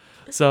 Yeah.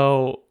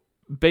 So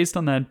based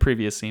on that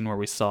previous scene where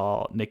we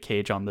saw Nick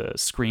Cage on the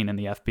screen in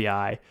the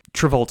FBI,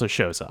 Travolta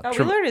shows up. Oh,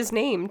 we learned his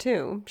name,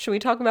 too. Should we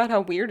talk about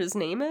how weird his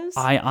name is?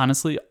 I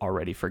honestly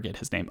already forget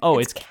his name. Oh,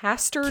 it's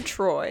Castor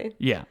Troy.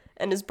 Yeah.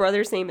 And his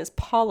brother's name is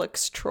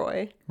Pollux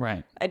Troy.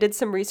 Right. I did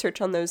some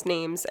research on those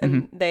names,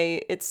 and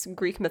it's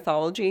Greek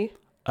mythology.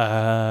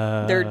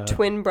 They're They're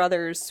twin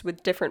brothers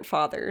with different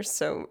fathers,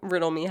 so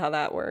riddle me how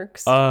that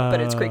works.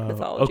 But it's Greek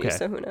mythology,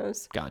 so who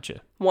knows?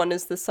 Gotcha. One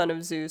is the son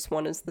of Zeus,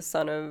 one is the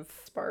son of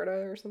Sparta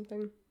or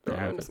something.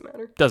 It doesn't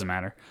matter. Doesn't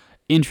matter.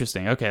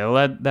 Interesting. Okay,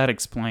 well, that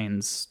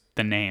explains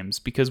the names,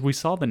 because we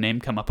saw the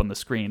name come up on the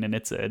screen and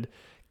it said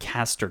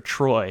Castor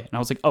Troy, and I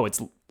was like, oh,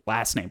 it's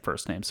last name,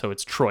 first name. So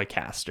it's Troy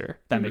Caster.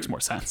 That makes more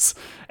sense.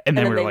 And And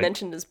then then they we're like,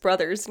 mentioned his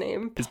brother's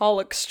name,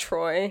 Pollux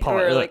Troy. Paul-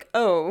 and we were like,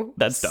 oh,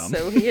 that's dumb.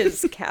 So he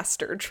is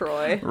Castor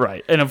Troy.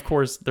 right. And of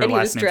course, their And he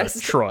last was names are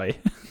dressed- Troy.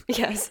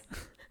 Yes.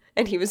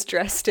 And he was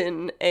dressed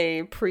in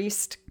a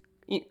priest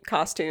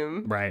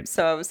costume. Right.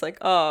 So I was like,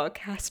 oh,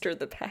 Castor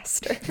the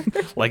pastor.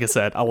 Like I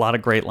said, a lot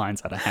of great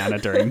lines out of Hannah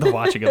during the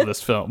watching of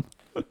this film.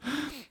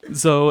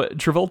 So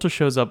Travolta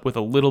shows up with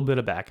a little bit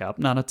of backup,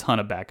 not a ton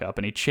of backup,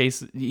 and he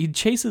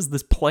chases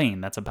this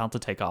plane that's about to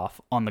take off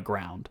on the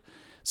ground.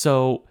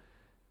 So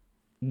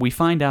we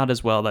find out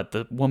as well that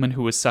the woman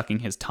who was sucking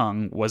his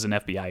tongue was an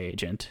FBI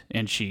agent,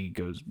 and she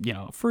goes,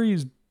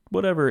 freeze,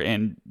 whatever,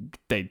 and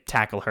they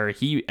tackle her.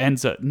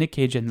 Nick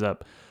Cage ends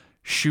up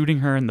shooting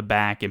her in the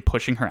back and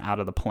pushing her out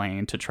of the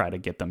plane to try to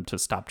get them to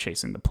stop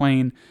chasing the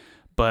plane.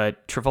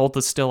 But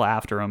Travolta's still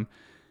after him,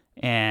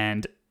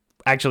 and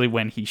actually,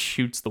 when he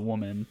shoots the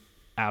woman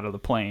out of the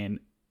plane,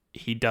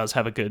 he does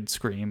have a good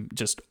scream.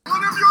 Just,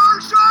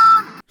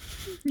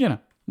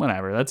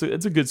 whatever.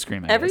 It's a good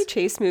scream. Every guess.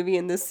 chase movie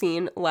in this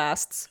scene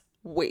lasts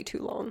way too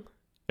long.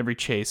 Every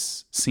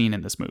chase scene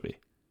in this movie.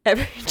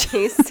 Every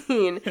chase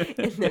scene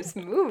in this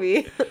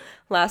movie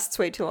lasts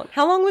way too long.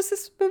 How long was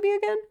this movie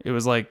again? It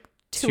was like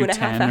 2.5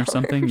 2:10 or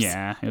something. hours.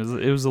 Yeah,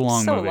 it was a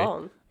long So movie.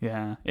 long.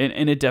 Yeah,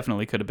 and it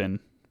definitely could have been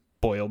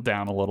boiled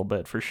down a little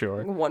bit for sure.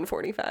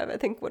 145, I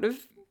think, would have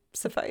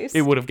sufficed.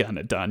 It would have gotten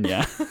it done,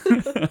 yeah.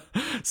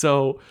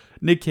 So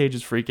Nick Cage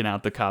is freaking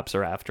out. The cops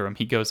are after him.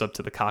 He goes up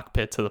to the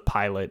cockpit to the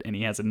pilot, and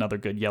he has another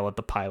good yell at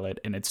the pilot,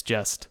 and it's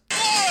just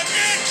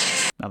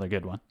another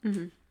good one.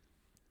 Mm-hmm.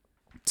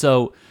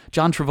 So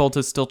John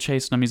Travolta's still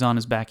chasing him. He's on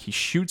his back. He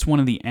shoots one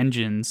of the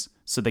engines,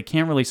 so they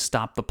can't really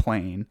stop the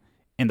plane,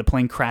 and the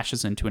plane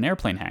crashes into an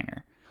airplane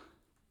hangar.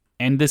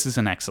 And this is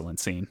an excellent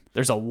scene.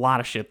 There's a lot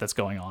of shit that's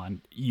going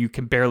on. You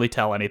can barely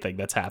tell anything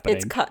that's happening.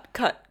 It's cut.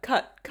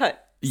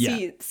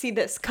 Yeah. See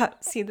this,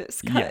 cut.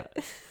 Yeah.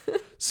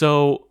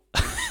 So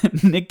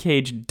Nick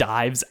Cage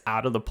dives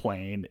out of the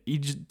plane. He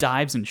just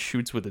dives and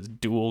shoots with his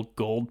dual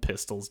gold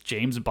pistols,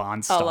 James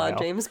Bond A style. la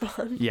James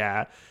Bond.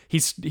 Yeah. He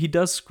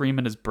does scream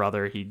at his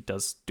brother. He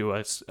does do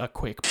a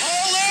quick...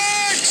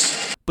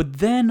 But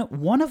then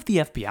one of the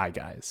FBI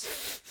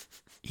guys,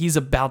 he's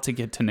about to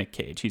get to Nick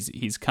Cage.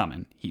 He's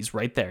coming. He's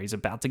right there. He's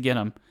about to get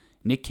him.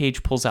 Nick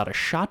Cage pulls out a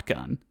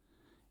shotgun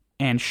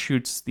and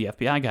shoots the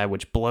FBI guy,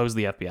 which blows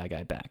the FBI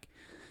guy back.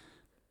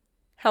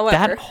 However,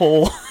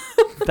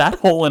 That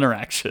whole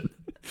interaction,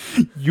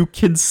 you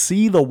can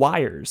see the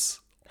wires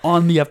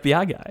on the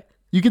FBI guy.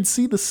 You can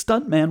see the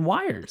stuntman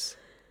wires,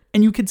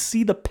 and you can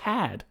see the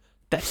pad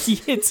that he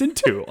hits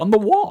into on the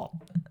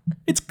wall.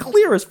 It's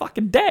clear as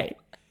fucking day.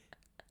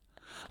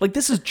 Like,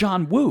 this is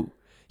John Woo.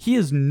 He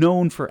is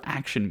known for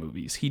action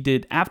movies.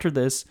 After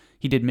this,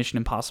 he did Mission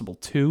Impossible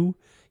 2.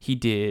 He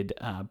did,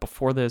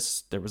 before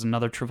this, there was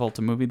another Travolta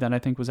movie that I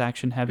think was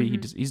action heavy.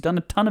 Mm-hmm. He's done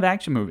a ton of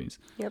action movies.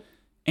 Yep,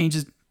 And he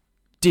just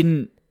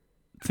didn't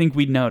think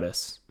we'd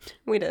notice.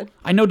 we did.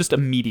 I noticed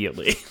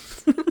immediately.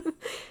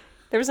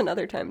 There was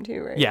another time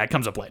too, right? Yeah, it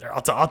comes up later.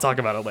 I'll talk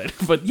about it later.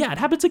 But yeah, it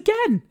happens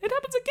again.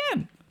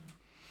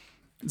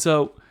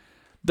 So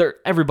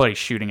everybody's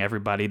shooting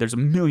everybody. There's a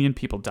million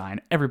people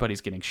dying.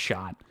 Everybody's getting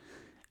shot.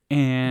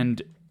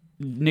 And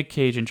Nick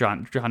Cage and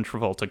John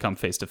Travolta come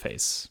face to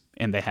face,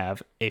 and they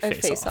have a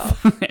face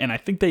off. And I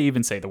think they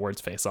even say the words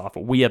face off.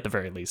 We at the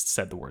very least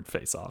said the word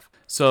face off.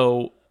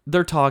 So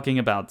they're talking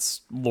about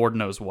Lord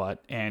knows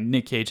what, and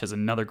Nick Cage has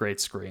another great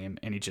scream,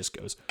 and he just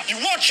goes, You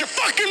watch your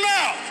fucking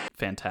mouth!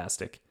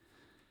 fantastic.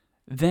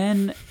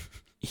 Then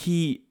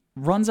he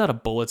runs out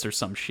of bullets or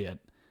some shit,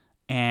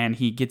 and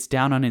he gets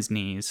down on his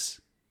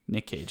knees.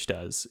 Nick Cage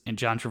does, and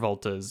John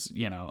Travolta's,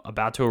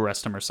 about to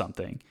arrest him or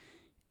something.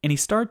 And he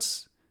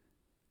starts,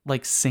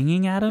 like,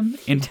 singing at him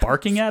and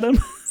barking at him.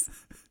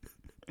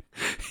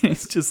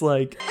 It's just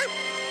like...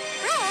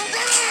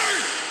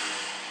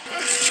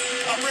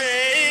 I'm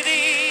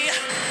ready.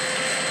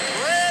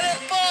 Ready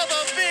for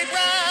the big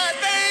ride,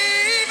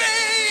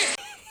 baby.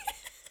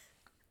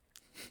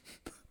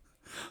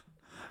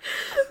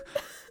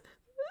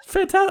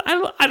 Fantastic.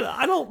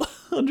 I don't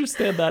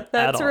understand that at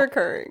That's all.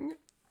 recurring.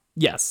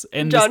 Yes.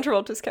 And John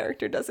Travolta's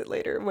character does it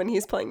later when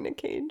he's playing Nick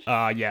Cage.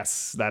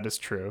 Yes, that is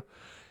true.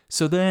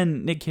 So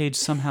then Nick Cage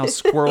somehow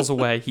squirrels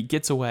away. He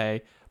gets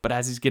away, but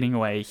as he's getting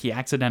away, he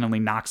accidentally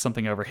knocks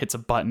something over, hits a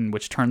button,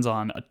 which turns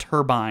on a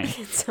turbine,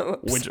 So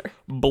which absurd.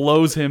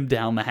 blows him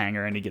down the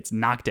hangar, and he gets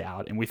knocked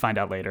out. And we find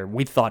out later,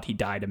 we thought he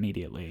died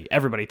immediately.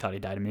 Everybody thought he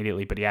died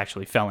immediately, but he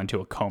actually fell into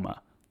a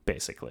coma,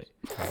 basically.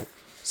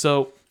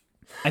 So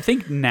I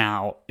think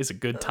now is a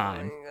good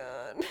time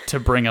to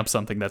bring up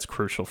something that's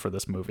crucial for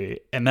this movie.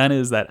 And that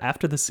is that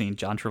after the scene,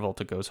 John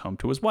Travolta goes home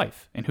to his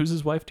wife. And who's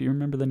his wife? Do you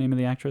remember the name of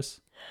the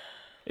actress?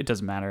 It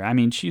doesn't matter. I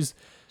mean, she's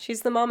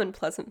She's the mom in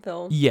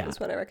Pleasantville. Yeah. Is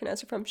what I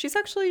recognize her from. She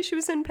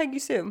was in Peggy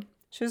Sue.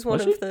 She was one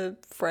Was of she? the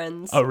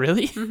friends. Oh,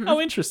 really?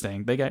 Oh,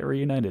 interesting. They got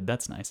reunited.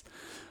 That's nice.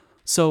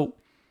 So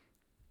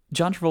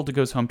John Travolta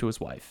goes home to his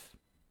wife,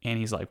 and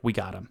he's like, we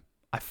got him.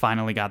 I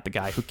finally got the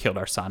guy who killed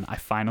our son. I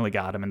finally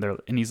got him.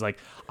 And he's like,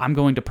 I'm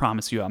going to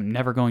promise you I'm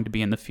never going to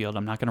be in the field.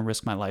 I'm not going to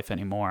risk my life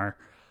anymore.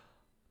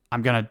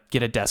 I'm going to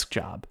get a desk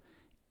job.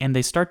 And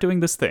they start doing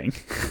this thing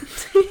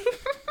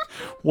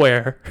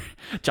where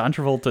John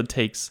Travolta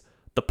takes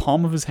the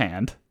palm of his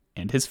hand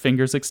and his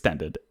fingers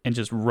extended and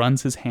just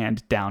runs his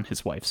hand down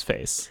his wife's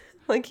face.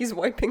 Like he's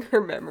wiping her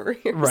memory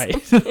or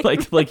Right. something.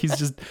 like he's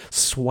just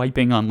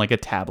swiping on like a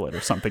tablet or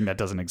something that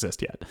doesn't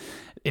exist yet.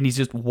 And he's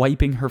just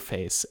wiping her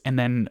face. And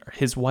then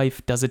his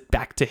wife does it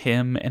back to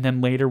him. And then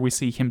later we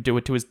see him do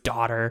it to his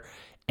daughter.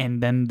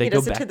 And then they He go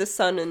does it back to the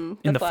son in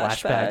in the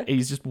flashback. And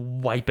he's just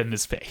wiping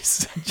his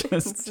face.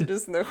 It's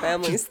just their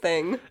family's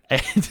thing.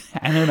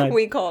 and then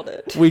We called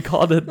it. we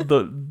called it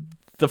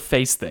the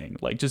face thing.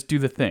 Like, just do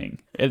the thing.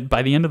 And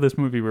by the end of this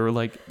movie, we were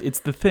like, it's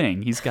the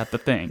thing. He's got the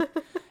thing.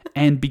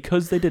 And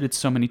because they did it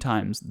so many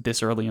times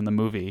this early in the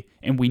movie,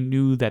 and we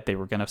knew that they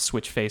were going to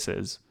switch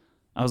faces,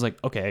 I was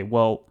like, okay,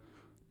 well,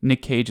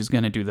 Nick Cage is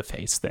going to do the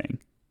face thing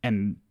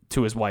and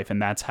to his wife, and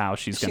that's how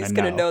she's going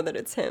to know that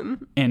it's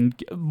him.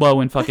 And lo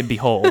and fucking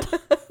behold,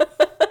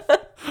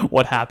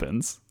 what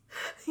happens?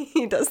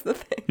 He does the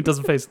thing. He does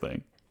a face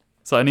thing.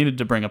 So I needed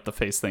to bring up the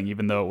face thing,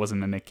 even though it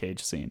wasn't a Nick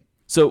Cage scene.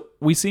 So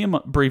we see him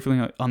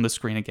briefly on the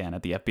screen again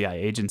at the FBI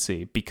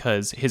agency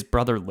because his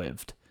brother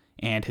lived.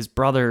 And his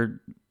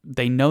brother,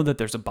 they know that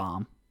there's a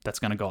bomb that's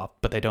going to go off,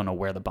 but they don't know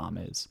where the bomb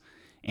is.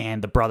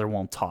 And the brother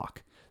won't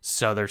talk.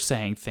 So they're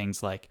saying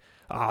things like,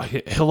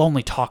 he'll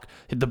only talk,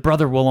 the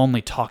brother will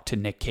only talk to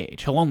Nick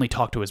Cage. He'll only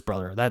talk to his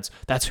brother.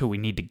 That's who we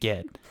need to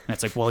get. And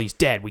it's like, well, he's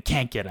dead. We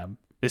can't get him.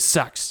 This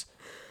sucks.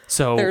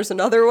 So There's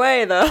another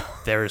way, though.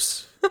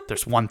 there's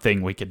one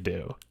thing we could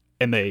do.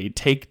 And they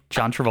take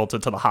John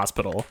Travolta to the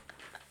hospital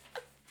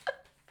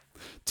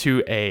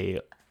to a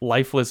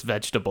lifeless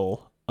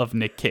vegetable of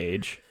Nick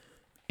Cage.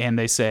 And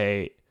they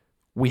say,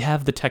 we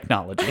have the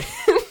technology.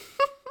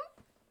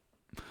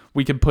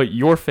 We can put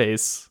your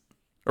face,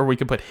 or we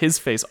can put his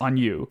face on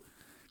you,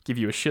 give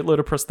you a shitload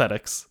of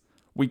prosthetics.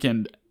 We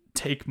can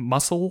take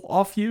muscle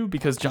off you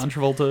because John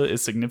Travolta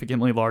is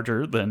significantly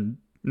larger than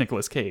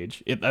Nicolas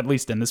Cage, at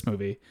least in this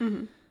movie.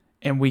 Mm-hmm.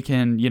 And we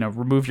can,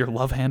 remove your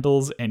love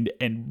handles and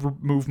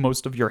remove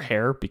most of your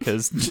hair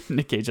because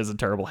Nick Cage has a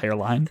terrible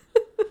hairline.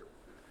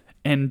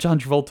 And John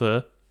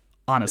Travolta,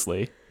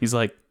 honestly, he's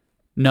like,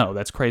 no,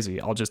 that's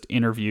crazy. I'll just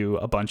interview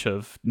a bunch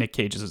of Nick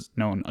Cage's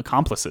known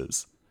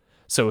accomplices.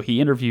 So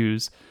he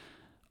interviews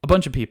a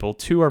bunch of people.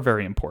 Two are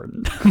very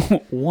important.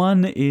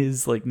 One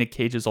is like Nick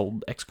Cage's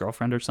old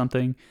ex-girlfriend or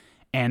something,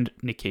 and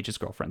Nick Cage's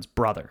girlfriend's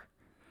brother,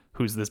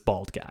 who's this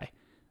bald guy.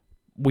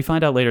 We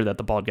find out later that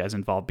the bald guy's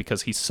involved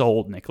because he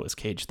sold Nicolas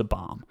Cage the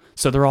bomb.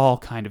 So they're all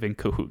kind of in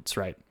cahoots,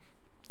 right?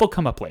 They'll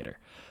come up later.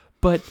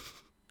 But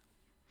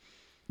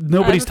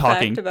nobody's I have a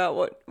talking fact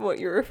about what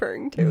you're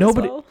referring to.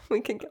 Nobody- As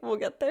well. We'll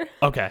get there.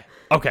 Okay.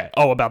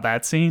 Oh, about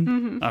that scene?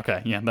 Mm-hmm.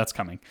 Okay, yeah, that's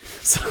coming.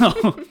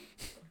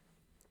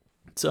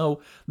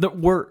 So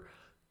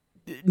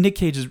Nick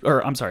Cage is,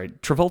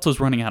 Travolta's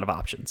running out of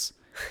options.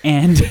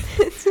 And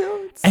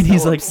and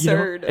he's like,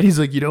 absurd.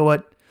 you know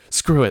what?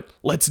 Screw it.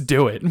 Let's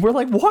do it. And we're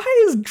like, why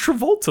is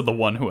Travolta the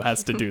one who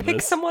has to do this?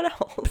 Pick someone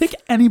else. Pick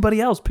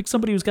anybody else. Pick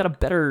somebody who's got a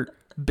better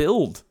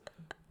build.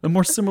 A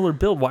more similar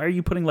build. Why are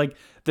you putting like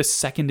the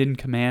second in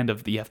command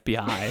of the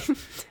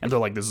FBI? And they're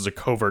like, this is a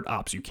covert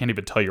ops. You can't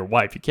even tell your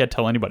wife. You can't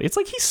tell anybody. It's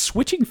like he's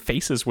switching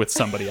faces with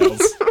somebody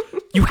else.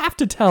 You have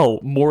to tell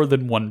more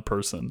than one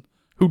person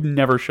who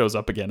never shows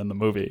up again in the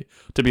movie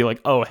to be like,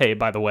 oh, hey,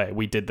 by the way,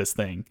 we did this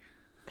thing.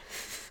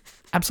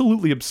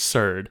 Absolutely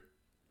absurd.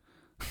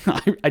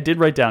 I did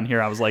write down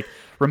here, I was like,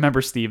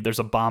 remember, Steve, there's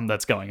a bomb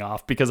that's going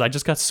off, because I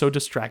just got so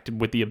distracted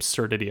with the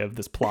absurdity of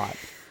this plot.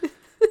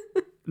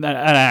 And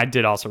I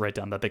did also write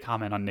down that they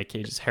comment on Nick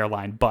Cage's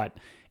hairline, but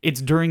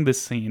it's during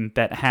this scene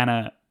that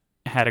Hannah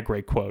had a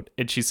great quote,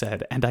 and she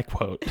said, and I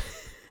quote,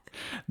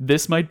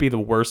 "This might be the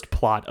worst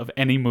plot of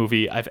any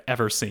movie I've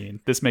ever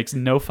seen. This makes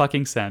no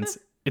fucking sense.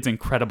 It's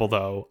incredible,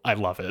 though. I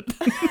love it."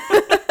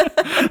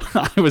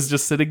 I was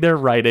just sitting there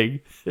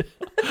writing,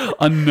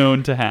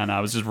 unknown to Hannah. I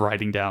was just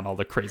writing down all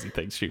the crazy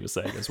things she was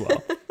saying as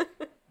well.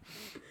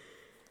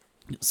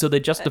 So they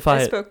justify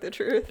I it. spoke the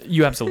truth.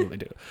 You absolutely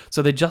do.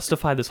 So they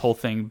justify this whole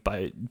thing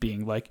by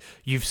being like,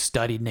 you've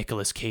studied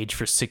Nicolas Cage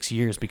for 6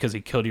 years because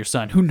he killed your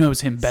son. Who knows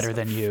him better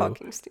than you?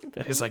 Fucking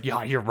stupid. He's like,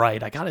 yeah, you're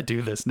right. I got to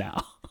do this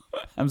now.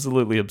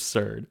 Absolutely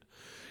absurd.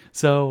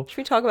 So Should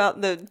we talk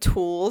about the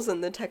tools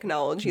and the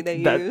technology they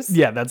use?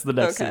 yeah, that's the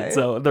next Okay. scene.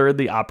 So they're in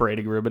the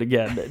operating room. And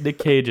again, Nick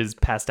Cage is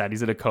passed out.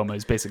 He's in a coma.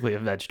 He's basically a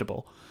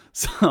vegetable.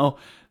 So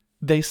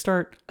they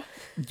start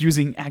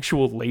using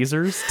actual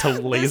lasers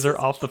to laser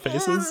off the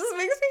faces. This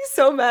makes me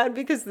so mad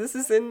because this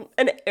is in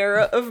an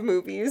era of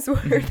movies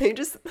where they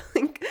just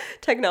think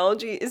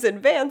technology is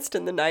advanced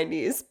in the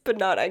 90s, but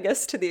not, I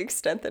guess, to the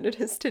extent that it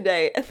is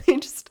today. And they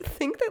just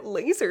think that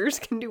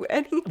lasers can do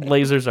anything.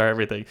 Lasers are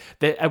everything.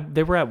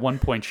 They were at one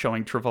point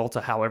showing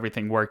Travolta how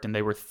everything worked, and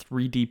they were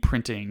 3D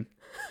printing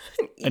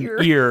an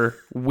ear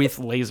with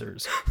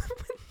lasers.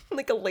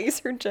 Like a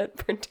laser jet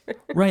printer.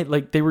 Right,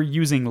 like they were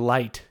using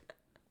light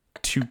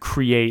to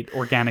create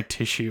organic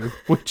tissue,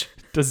 which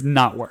does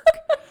not work.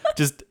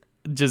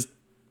 Just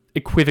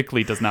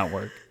equivocally does not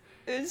work.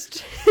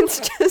 It's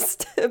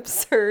just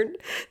absurd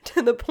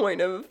to the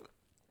point of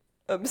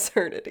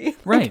absurdity.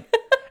 Right.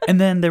 And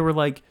then they were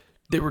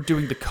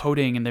doing the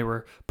coding and they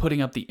were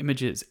putting up the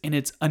images, and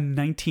it's a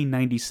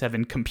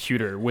 1997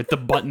 computer with the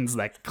buttons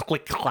that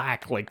click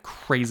clack like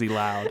crazy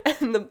loud.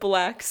 And the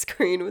black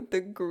screen with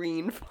the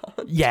green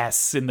font.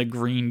 Yes, and the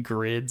green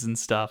grids and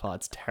stuff. Oh,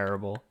 it's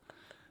terrible.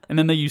 And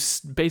then they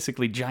use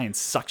basically giant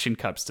suction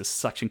cups to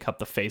suction cup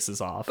the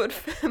faces off. But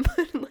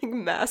like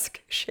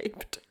mask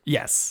shaped.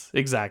 Yes,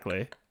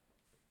 exactly.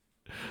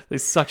 They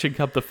suction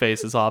cup the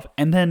faces off.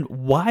 And then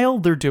while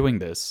they're doing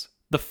this,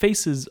 the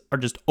faces are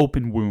just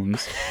open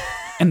wounds.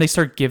 And they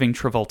start giving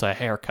Travolta a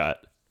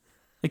haircut.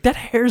 Like, that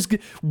hair's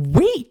good.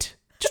 Wait!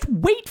 Just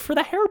wait for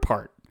the hair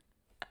part.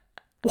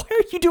 Why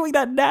are you doing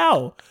that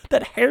now?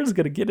 That hair's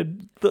gonna get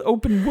the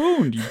open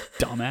wound, you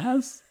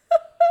dumbass.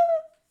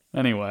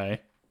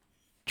 Anyway,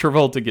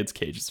 Travolta gets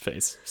Cage's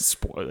face.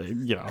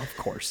 Of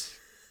course.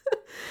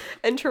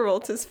 And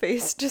Travolta's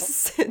face just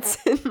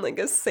sits in like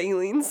a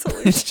saline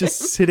solution. It's just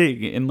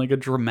sitting in like a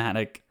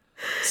dramatic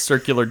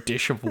circular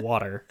dish of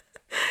water.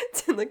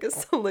 It's in like a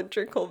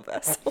cylindrical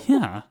vessel.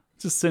 Yeah.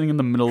 Just sitting in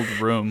the middle of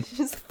the room.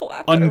 Just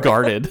flapping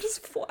Unguarded. around,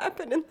 just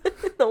flapping in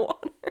the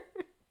water.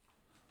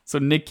 So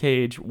Nick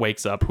Cage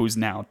wakes up, who's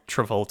now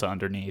Travolta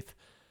underneath.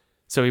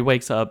 So he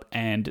wakes up,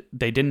 and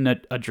they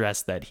didn't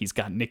address that he's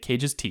got Nick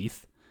Cage's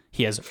teeth.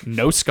 He has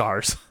no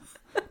scars.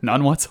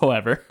 None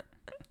whatsoever.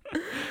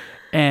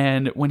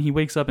 And when he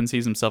wakes up and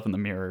sees himself in the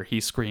mirror, he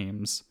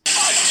screams,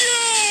 Fuck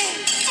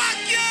you! Fuck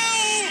you!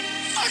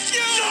 Fuck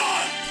you!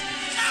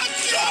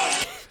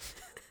 Fuck you!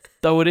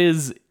 though it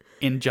is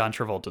in John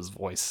Travolta's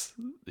voice.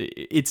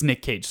 It's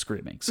Nick Cage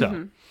screaming.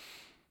 So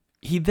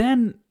he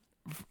then...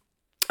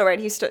 Oh, right.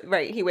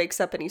 He wakes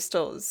up and he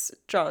still is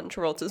John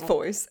Travolta's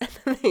voice, and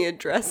then they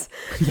address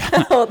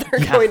how they're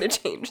going to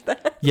change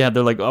that. Yeah,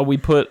 they're like, oh, we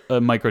put a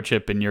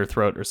microchip in your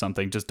throat or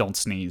something. Just don't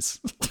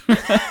sneeze.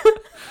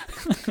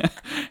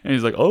 And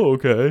he's like, oh,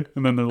 okay.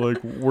 And then they're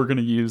like, we're going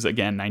to use,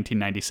 again,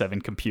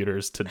 1997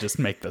 computers to just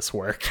make this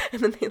work.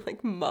 And then they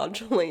like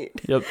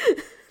modulate. Yep.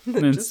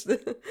 And it's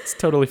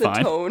totally the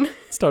fine. tone.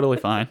 It's totally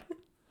fine.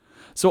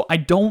 So I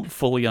don't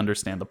fully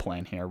understand the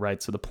plan here,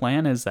 right? So the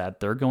plan is that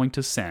they're going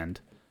to send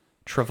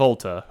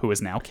Travolta, who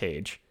is now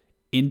Cage,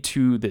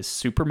 into this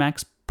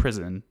Supermax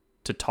prison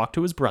to talk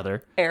to his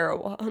brother.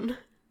 Erewhon,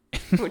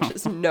 which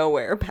is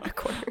nowhere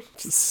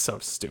backwards. It's so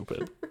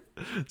stupid.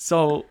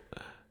 So,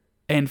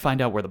 and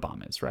find out where the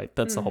bomb is, right?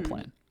 That's the whole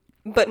plan.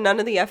 But none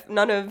of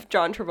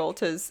John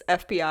Travolta's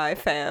FBI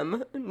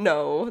fam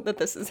know that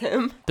this is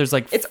him. There's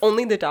like... It's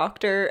only the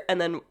doctor and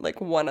then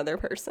like one other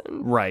person.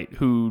 Right,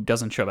 who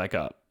doesn't show back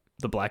up.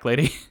 The black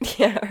lady.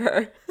 Yeah,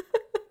 her.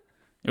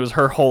 It was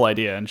her whole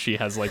idea, and she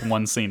has like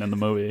one scene in the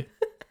movie.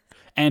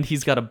 And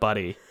he's got a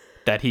buddy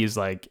that he's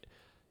like,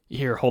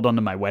 here, hold on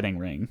to my wedding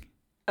ring.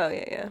 Oh,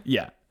 yeah.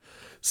 Yeah.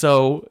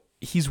 So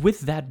he's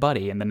with that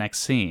buddy in the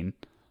next scene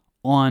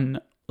on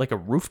like a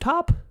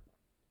rooftop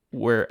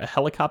where a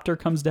helicopter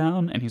comes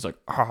down, and he's like,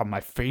 oh, my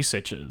face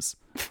itches.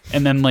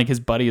 And then like his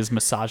buddy is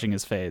massaging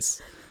his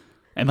face.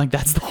 And like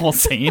that's the whole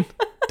scene.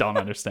 Don't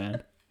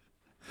understand.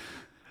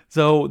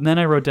 So then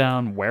I wrote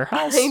down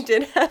warehouse. I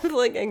did have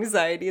like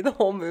anxiety the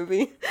whole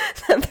movie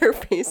that their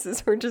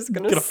faces were just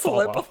gonna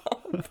fall slip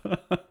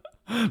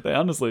off. They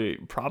honestly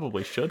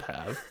probably should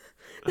have.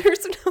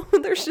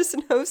 There's just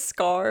no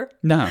scar.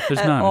 No, there's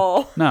at none.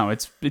 all. No,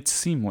 it's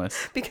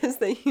seamless. Because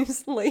they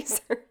use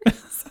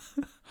lasers.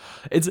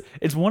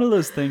 It's one of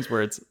those things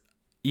where it's,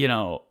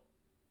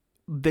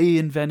 they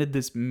invented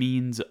this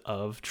means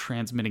of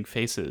transmitting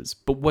faces,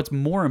 but what's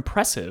more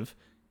impressive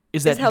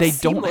is that how they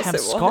don't seamless have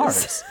it was.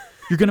 scars.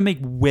 You're gonna make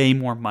way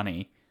more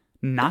money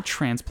not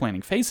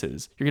transplanting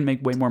faces. You're gonna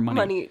make way more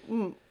money.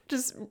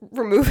 Just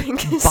removing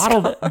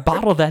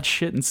Bottle that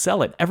shit and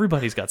sell it.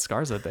 Everybody's got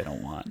scars that they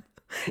don't want.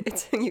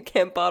 You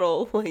can't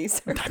bottle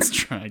laser. That's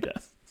true, I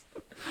guess.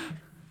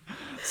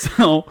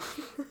 So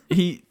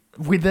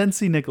we then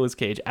see Nicolas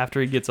Cage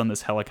after he gets on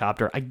this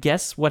helicopter. I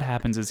guess what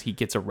happens is he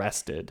gets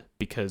arrested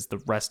because the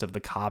rest of the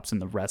cops and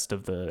the rest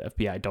of the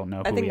FBI don't know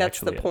who he actually is. I think that's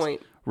the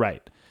point.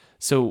 Right.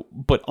 So,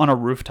 but on a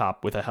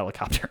rooftop with a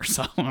helicopter.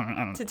 So, I don't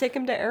know. To take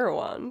him to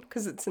Erewhon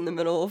because it's in the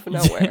middle of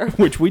nowhere.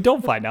 Which we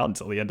don't find out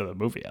until the end of the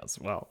movie as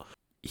well.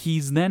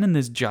 He's then in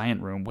this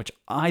giant room, which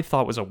I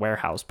thought was a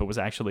warehouse, but was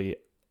actually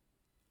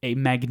a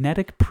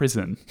magnetic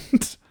prison.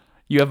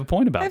 You have a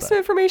point about I have that. some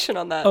information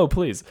on that. Oh,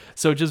 please.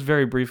 So just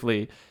very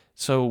briefly.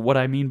 So what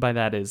I mean by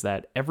that is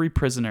that every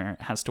prisoner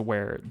has to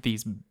wear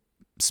these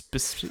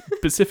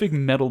specific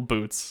metal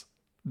boots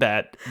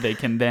that they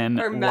can then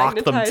Are lock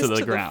them magnetized to the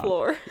to the ground.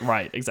 floor.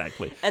 Right,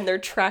 exactly. And they're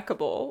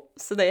trackable.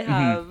 So they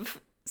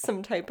have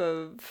some type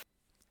of,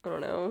 I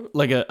don't know.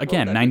 Like would that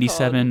be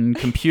 97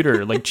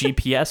 computer, like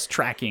GPS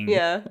tracking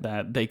Yeah.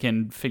 that they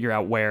can figure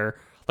out where,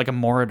 like a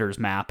Moroder's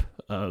map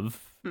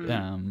of,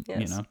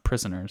 Yes.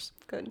 prisoners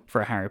Good.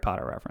 for a Harry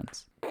Potter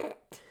reference.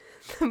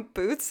 The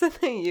boots that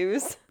they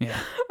use Yeah.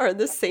 are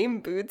the same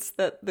boots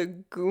that the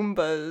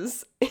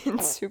Goombas in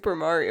Super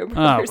Mario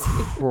Oh,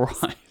 Bros.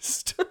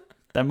 Christ.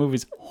 That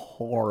movie's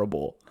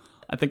horrible.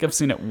 I think I've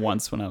seen it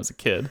once when I was a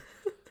kid.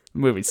 The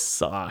movie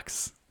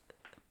sucks.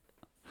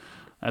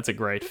 That's a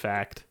great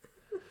fact.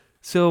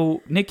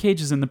 So Nick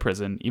Cage is in the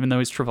prison, even though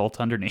he's Travolta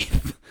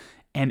underneath,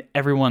 and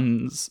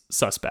everyone's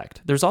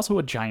suspect. There's also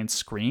a giant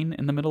screen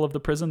in the middle of the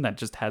prison that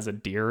just has a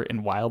deer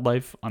and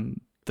wildlife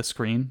on the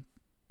screen.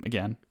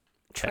 Again,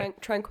 okay.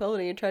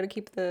 Tranquility. Try to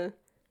keep the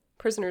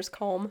prisoners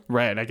calm.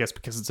 Right, I guess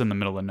because it's in the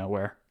middle of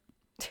nowhere.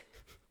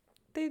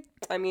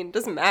 It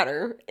doesn't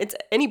matter. It's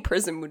any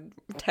prison would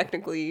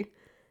technically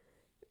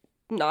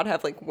not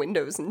have like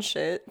windows and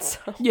shit. So.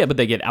 Yeah, but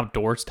they get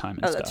outdoors time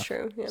and Oh, stuff. that's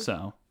true. Yeah.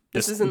 So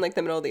This is in like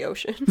the middle of the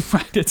ocean.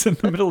 right, it's in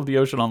the middle of the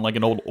ocean on like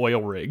an old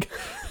oil rig,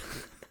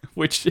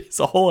 which is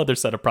a whole other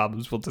set of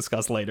problems we'll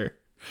discuss later.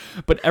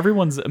 But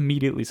everyone's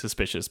immediately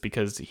suspicious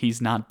because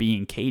he's not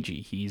being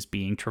cagey, he's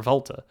being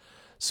Travolta.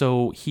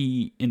 So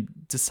he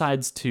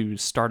decides to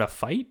start a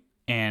fight,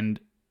 and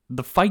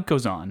the fight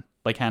goes on,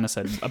 like Hannah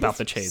said about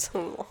the chase,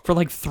 for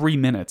like 3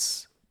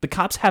 minutes. The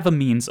cops have a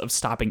means of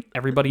stopping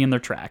everybody in their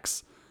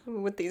tracks.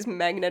 With these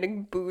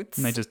magnetic boots.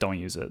 And they just don't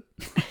use it.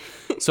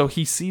 So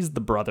he sees the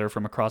brother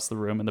from across the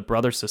room, and the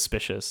brother's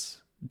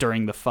suspicious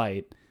during the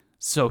fight.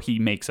 So he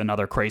makes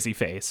another crazy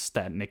face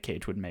that Nick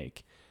Cage would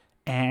make.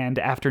 And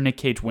after Nick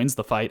Cage wins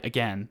the fight,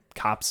 again,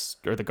 cops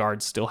or the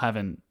guards still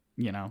haven't,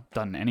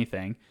 done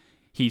anything.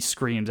 He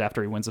screams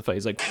after he wins the fight.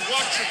 He's like,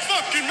 Watch your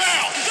fucking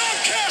mouth!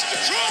 I'm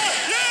Castor Troy!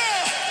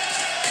 Yeah!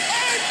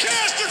 I'm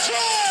Castor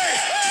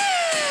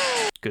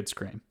Troy! Woo! good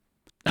scream.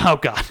 Oh,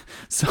 God.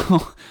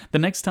 So the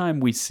next time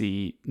we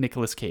see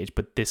Nicolas Cage,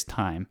 but this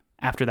time,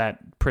 after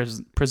that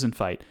prison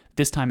fight,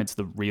 this time it's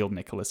the real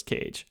Nicolas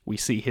Cage. We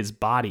see his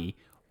body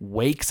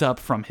wakes up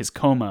from his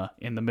coma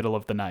in the middle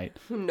of the night.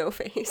 No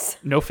face.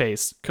 No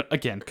face.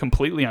 Again,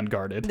 completely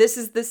unguarded. This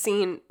is the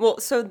scene. Well,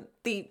 so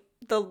the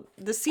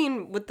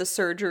scene with the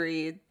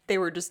surgery, they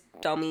were just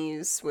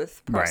dummies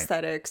with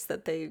prosthetics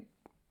that they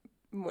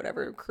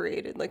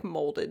created, like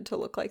molded to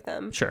look like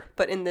them. Sure.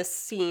 But in this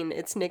scene,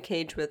 it's Nick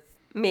Cage with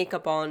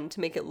makeup on to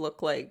make it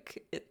look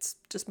like it's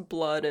just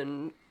blood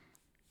and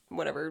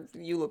whatever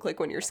you look like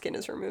when your skin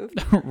is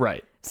removed.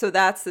 Right. So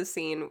that's the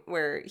scene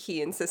where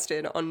he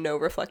insisted on no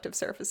reflective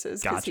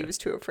surfaces because he Gotcha. was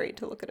too afraid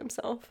to look at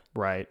himself.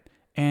 Right.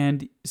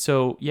 And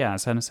so, yeah,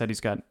 as Hannah said, he's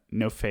got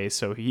no face,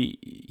 so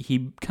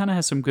he kind of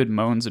has some good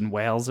moans and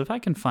wails. If I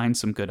can find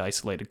some good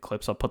isolated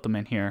clips, I'll put them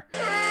in here.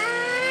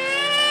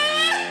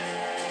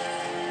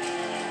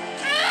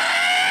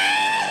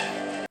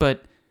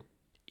 But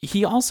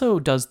he also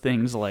does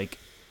things like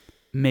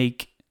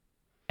make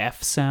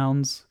F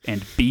sounds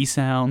and B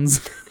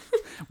sounds,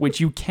 which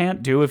you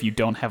can't do if you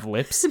don't have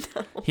lips.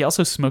 No. He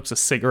also smokes a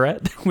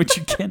cigarette, which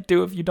you can't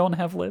do if you don't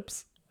have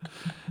lips.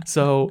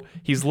 So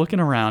he's looking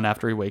around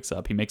after he wakes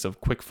up. He makes a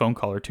quick phone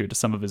call or two to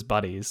some of his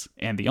buddies,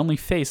 and the only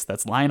face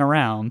that's lying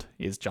around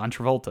is John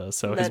Travolta.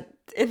 So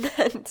In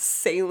that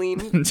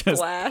saline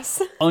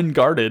glass.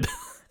 Unguarded,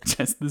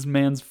 just this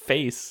man's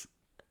face.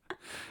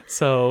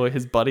 So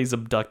his buddies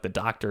abduct the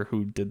doctor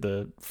who did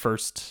the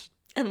first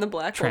And the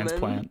black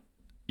transplant. woman.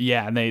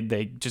 Yeah, and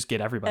they just get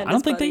everybody. And I don't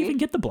his think they buddy. even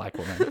get the black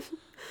woman.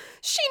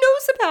 She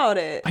knows about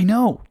it. I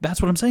know.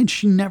 That's what I'm saying.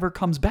 She never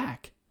comes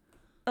back.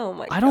 Oh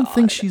my god. I don't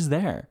think she's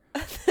there.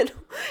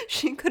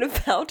 She could have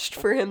vouched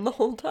for him the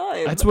whole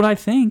time. That's what I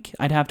think.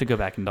 I'd have to go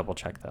back and double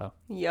check though.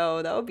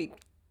 Yo, that would be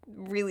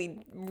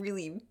really,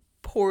 really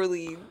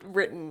poorly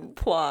written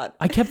plot.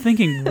 I kept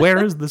thinking,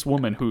 where is this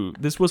woman who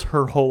this was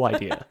her whole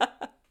idea?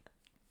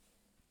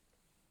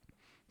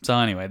 So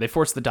anyway, they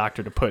force the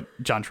doctor to put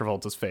John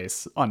Travolta's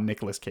face on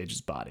Nicolas Cage's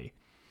body.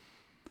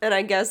 And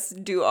I guess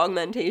do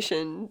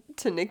augmentation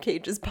to Nick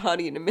Cage's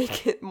body to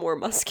make it more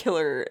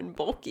muscular and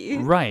bulky.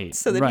 Right.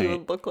 So that right. he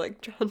would look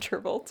like John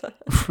Travolta.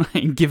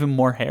 Right, give him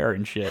more hair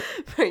and shit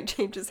Right,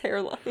 change his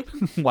hairline.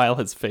 while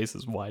his face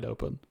is wide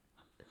open.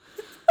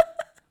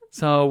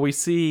 So we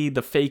see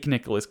the fake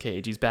Nicolas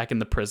Cage. He's back in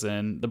the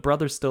prison. The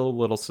brother's still a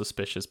little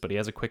suspicious, but he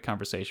has a quick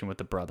conversation with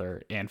the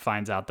brother and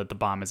finds out that the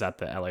bomb is at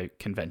the LA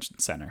Convention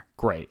Center.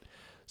 Great.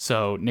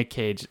 So Nick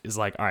Cage is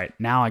like, all right,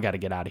 now I got to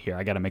get out of here.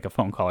 I got to make a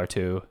phone call or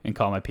two and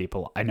call my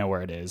people. I know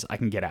where it is. I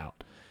can get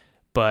out.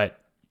 But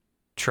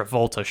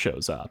Travolta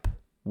shows up,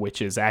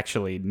 which is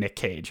actually Nick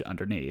Cage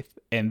underneath.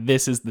 And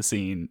this is the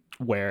scene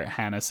where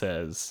Hannah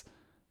says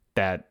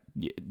that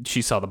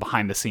she saw the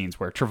behind the scenes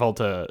where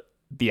Travolta,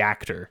 the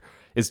actor,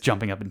 is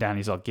jumping up and down.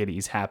 He's all giddy.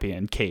 He's happy.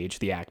 And Cage,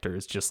 the actor,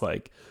 is just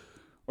like,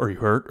 are you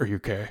hurt? Are you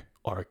okay?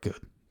 All right, good.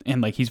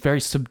 And like, he's very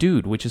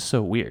subdued, which is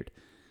so weird.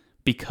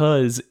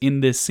 Because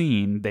in this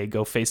scene, they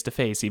go face to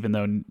face, even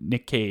though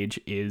Nick Cage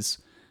is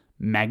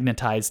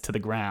magnetized to the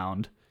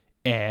ground,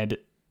 and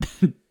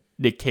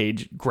Nick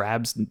Cage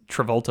grabs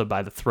Travolta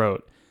by the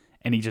throat,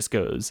 and he just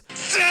goes,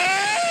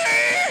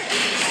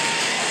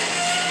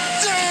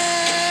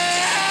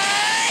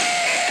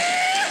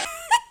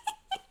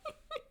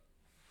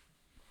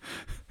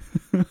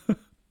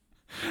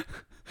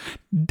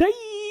 "Die!"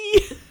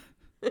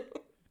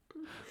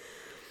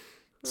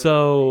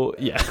 So,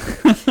 yeah.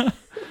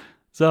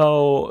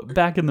 So,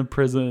 back in the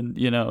prison,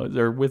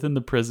 or within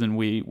the prison,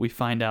 we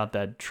find out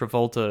that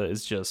Travolta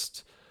is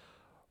just,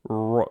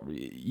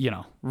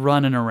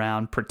 running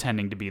around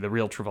pretending to be the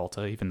real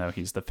Travolta, even though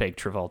he's the fake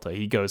Travolta.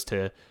 He goes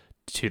to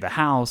the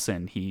house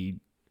and he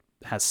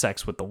has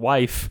sex with the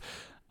wife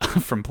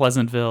from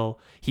Pleasantville.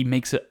 He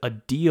makes a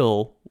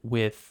deal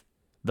with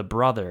the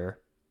brother,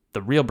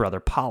 the real brother,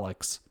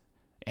 Pollux,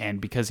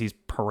 and because he's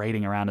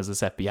parading around as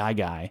this FBI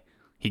guy,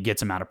 he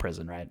gets him out of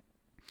prison, right?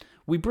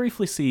 We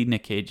briefly see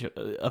Nick Cage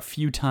a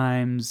few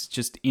times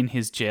just in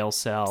his jail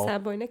cell.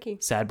 Sad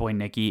boy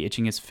Nicky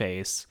itching his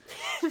face.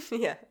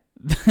 Yeah.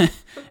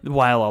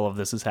 While all of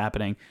this is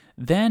happening.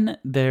 Then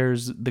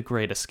there's the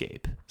Great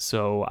Escape.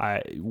 So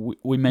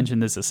we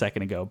mentioned this a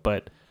second ago,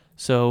 but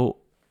so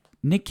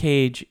Nick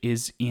Cage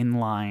is in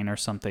line or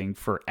something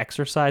for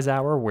exercise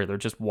hour where they're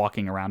just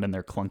walking around in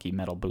their clunky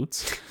metal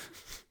boots.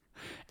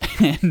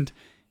 And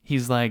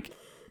he's like,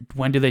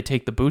 when do they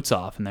take the boots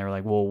off? And they were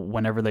like, well,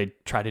 whenever they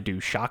try to do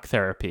shock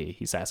therapy.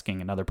 He's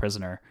asking another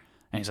prisoner.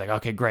 And he's like,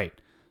 okay, great.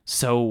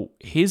 So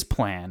his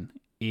plan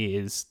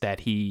is that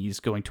he's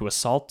going to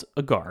assault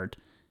a guard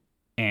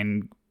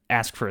and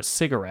ask for a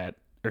cigarette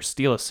or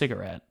steal a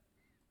cigarette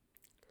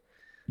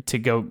to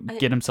go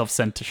get himself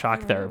sent to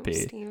shock therapy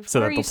Steve, so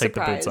why that are they'll you take the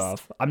boots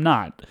surprised? off. I'm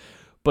not.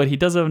 But he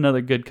does have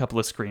another good couple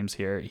of screams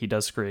here. He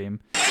does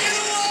scream.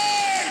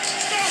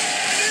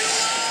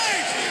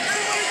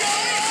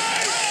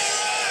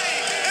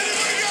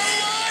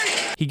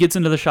 He gets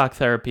into the shock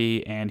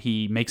therapy and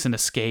he makes an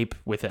escape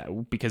with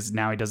it because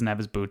now he doesn't have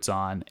his boots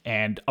on.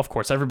 And of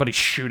course, everybody's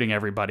shooting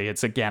everybody.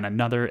 It's again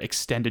another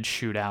extended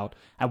shootout.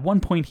 At one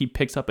point, he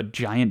picks up a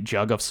giant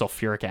jug of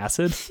sulfuric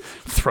acid,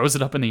 throws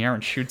it up in the air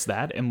and shoots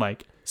that, and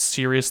like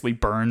seriously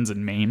burns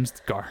and maims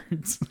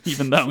guards,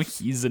 even though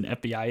he's an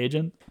FBI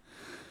agent.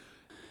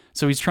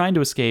 So he's trying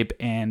to escape,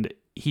 and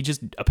he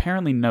just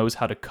apparently knows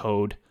how to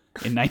code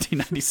in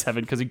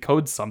 1997 because he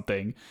codes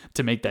something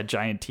to make that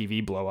giant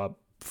TV blow up.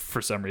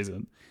 For some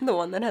reason. The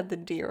one that had the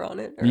deer on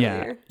it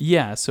earlier.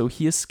 Yeah, so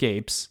he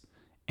escapes,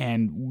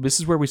 and this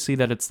is where we see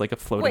that it's like a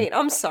floating Wait,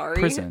 I'm sorry.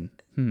 prison.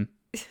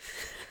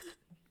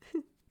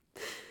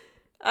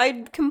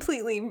 I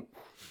completely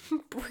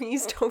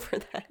breezed over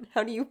that.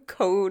 How do you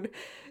code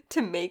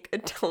to make a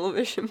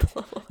television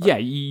blow up? Yeah,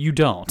 you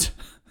don't.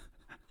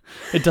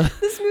 It does.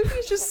 This movie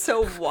is just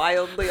so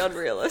wildly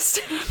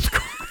unrealistic. Of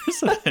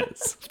course it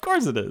is. Of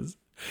course it is.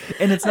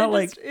 And it's not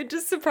like it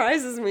just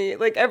surprises me,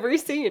 like every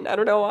scene. I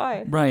don't know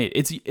why. right.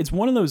 It's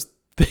one of those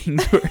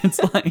things where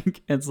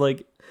it's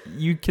like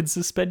you can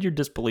suspend your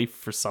disbelief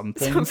for some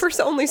things, For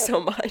only so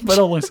much. but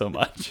only so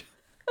much.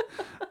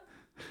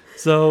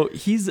 So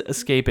he's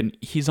escaping.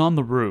 He's on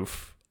the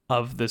roof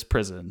of this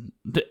prison,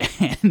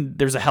 and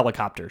there's a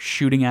helicopter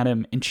shooting at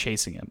him and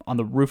chasing him on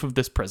the roof of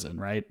this prison,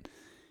 right?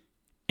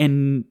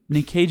 And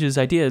Nick Cage's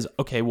idea is,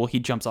 okay, well, he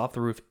jumps off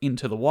the roof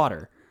into the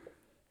water,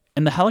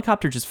 and the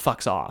helicopter just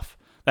fucks off.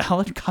 The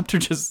helicopter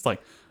just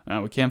like,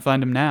 oh, we can't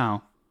find him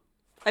now.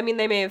 I mean,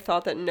 they may have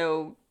thought that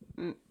no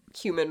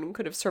human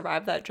could have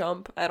survived that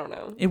jump. I don't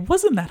know. It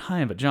wasn't that high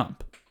of a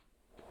jump.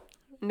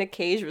 Nick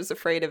Cage was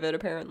afraid of it,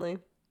 apparently.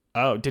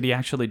 Oh, did he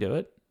actually do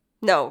it?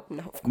 No,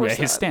 of course Yeah,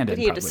 his not. stand-in But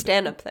he had to probably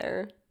stand up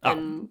there,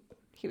 and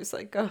he was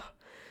like, "Oh,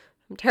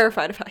 I'm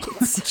terrified of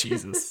heights."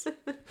 Jesus.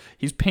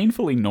 He's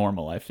painfully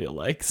normal, I feel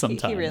like,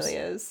 sometimes. He really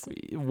is.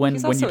 When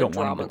He's you also don't a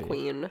drama want him to be.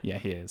 queen. Yeah,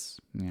 he is.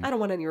 Yeah. I don't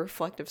want any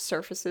reflective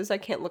surfaces. I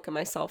can't look at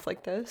myself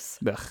like this.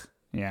 Ugh.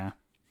 Yeah.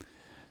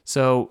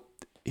 So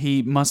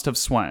he must have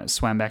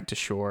swam back to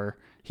shore.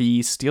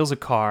 He steals a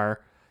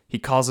car. He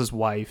calls his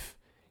wife.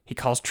 He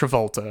calls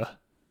Travolta.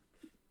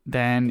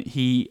 Then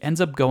he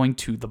ends up going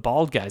to the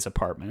bald guy's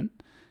apartment,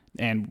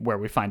 and where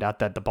we find out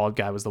that the bald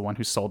guy was the one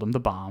who sold him the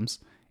bombs.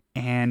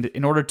 And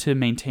in order to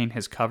maintain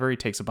his cover, he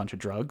takes a bunch of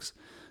drugs.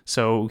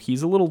 So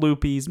he's a little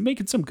loopy. He's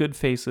making some good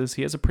faces.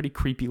 He has a pretty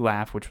creepy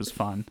laugh, which was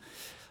fun.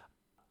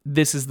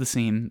 This is the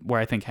scene where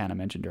I think Hannah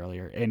mentioned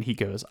earlier. And he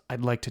goes,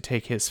 I'd like to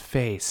take his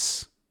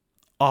face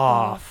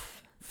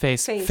off.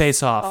 Face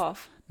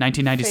off.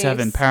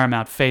 1997 Face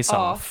Paramount Face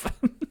Off.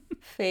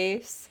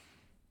 Face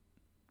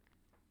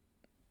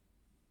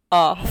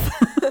off.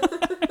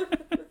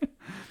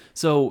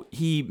 So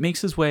he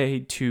makes his way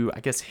to, I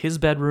guess, his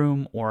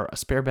bedroom or a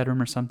spare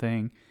bedroom or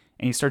something,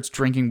 and he starts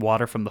drinking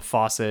water from the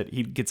faucet.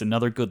 He gets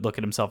another good look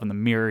at himself in the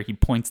mirror. He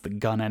points the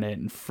gun at it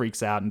and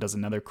freaks out and does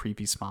another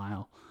creepy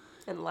smile.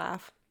 And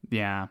laugh.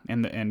 Yeah,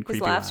 and creepy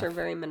His laughs laugh. are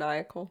very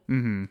maniacal.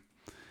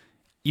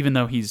 Even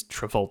though he's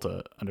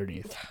Travolta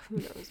underneath. Who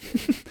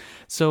knows?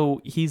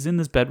 So he's in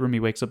this bedroom. He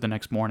wakes up the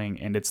next morning,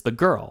 and it's the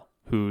girl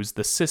who's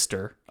the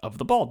sister of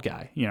the bald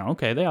guy. You know,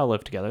 okay, they all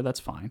live together.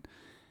 That's fine.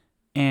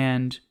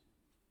 And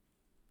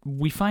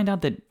we find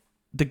out that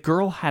the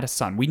girl had a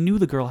son. We knew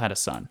the girl had a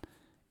son,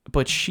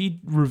 but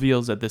she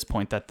reveals at this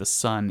point that the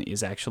son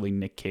is actually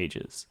Nick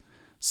Cage's.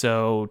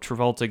 So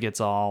Travolta gets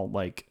all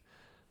like,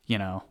 you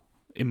know,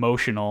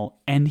 emotional,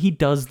 and he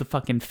does the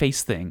fucking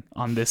face thing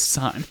on this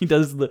son.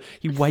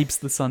 He wipes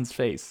the son's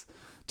face,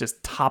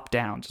 just top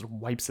down, just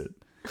wipes it.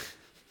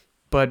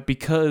 But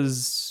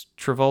because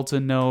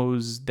Travolta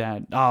knows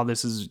that,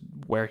 this is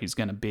where he's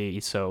going to be,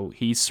 so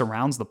he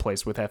surrounds the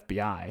place with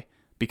FBI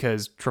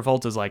because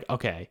Travolta's like,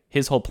 okay,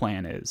 his whole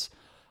plan is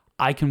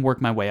I can work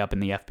my way up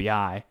in the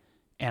FBI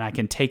and I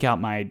can take out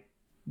my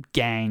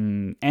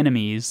gang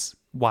enemies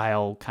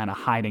while kind of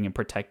hiding and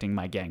protecting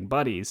my gang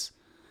buddies.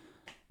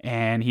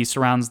 And he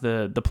surrounds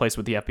the place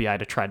with the FBI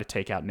to try to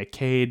take out Nick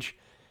Cage.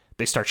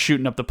 They start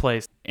shooting up the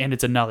place, and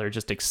it's another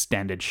just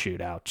extended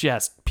shootout.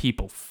 Just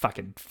people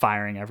fucking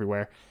firing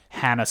everywhere.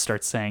 Hannah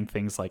starts saying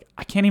things like,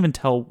 I can't even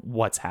tell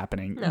what's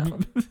happening. No.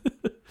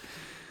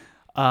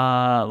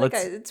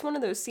 It's one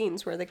of those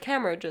scenes where the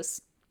camera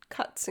just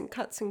cuts and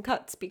cuts and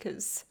cuts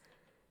because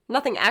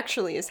nothing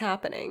actually is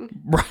happening.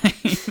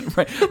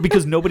 Right.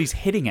 Because nobody's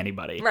hitting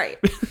anybody. Right.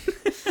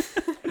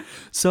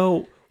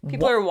 So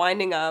people are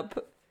winding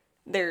up.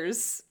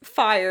 There's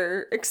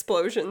fire,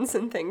 explosions,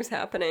 and things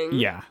happening.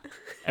 Yeah.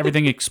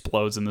 Everything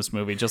explodes in this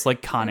movie, just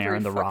like Con Air Every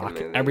and The fucking Rock.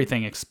 movie.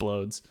 Everything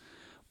explodes.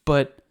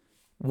 But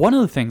one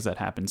of the things that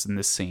happens in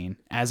this scene,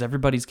 as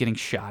everybody's getting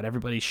shot,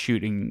 everybody's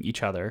shooting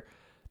each other,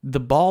 the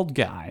bald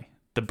guy,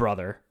 the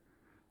brother,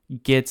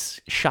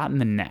 gets shot in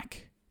the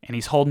neck. And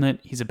he's holding it.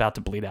 He's about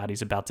to bleed out.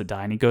 He's about to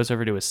die. And he goes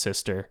over to his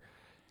sister.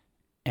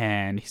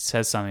 And he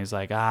says something. He's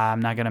like,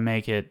 I'm not going to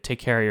make it. Take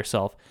care of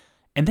yourself.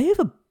 And they have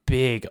a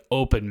big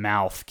open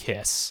mouth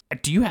kiss.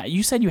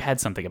 You said you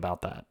had something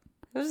about that.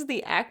 This is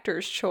the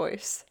actor's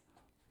choice.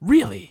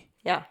 Really?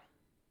 Yeah.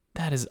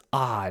 That is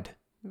odd.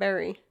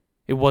 Very.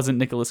 It wasn't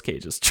Nicolas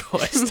Cage's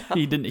choice. No.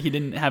 He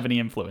didn't have any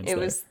influence It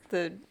there. was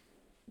the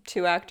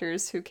two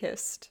actors who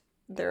kissed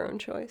their own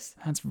choice.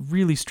 That's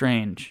really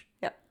strange.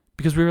 Yeah,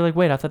 Because we were like,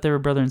 wait, I thought they were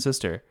brother and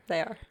sister. they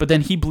are. But then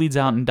he bleeds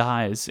out and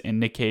dies, and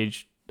Nick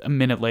Cage a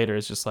minute later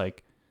is just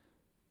like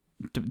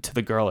to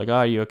the girl, like, "Oh,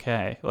 are you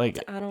okay?" Like,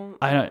 I don't.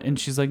 and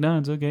she's like, "No,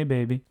 it's okay,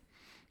 baby."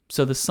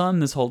 So the son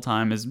this whole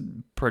time is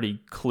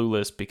pretty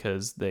clueless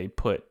because they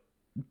put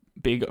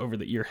big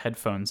over-the-ear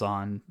headphones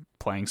on,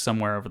 playing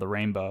Somewhere Over the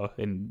Rainbow,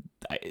 and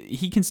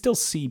he can still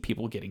see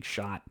people getting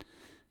shot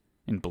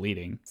and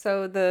bleeding.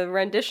 So the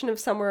rendition of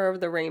Somewhere Over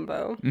the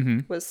Rainbow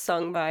was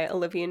sung by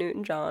Olivia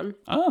Newton-John,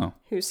 Oh,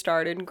 who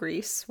starred in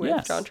Grease with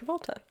Yes. John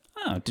Travolta.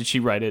 oh, did she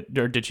write it,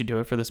 or did she do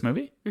it for this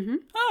movie? Mm-hmm.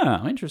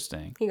 Oh,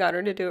 interesting. He got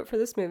her to do it for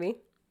this movie.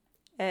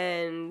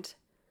 And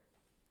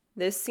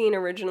this scene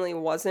originally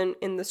wasn't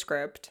in the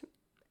script.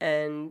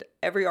 And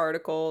every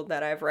article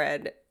that I've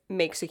read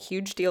makes a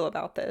huge deal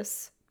about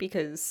this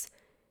because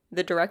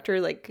the director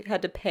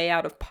had to pay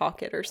out of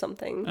pocket or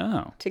something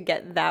Oh, to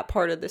get that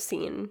part of the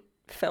scene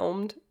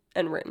filmed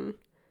and written,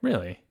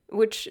 really?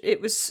 which it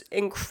was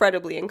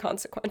incredibly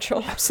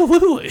inconsequential.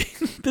 Absolutely.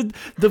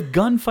 The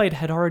gunfight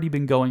had already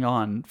been going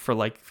on for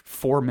like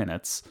 4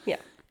 minutes. Yeah.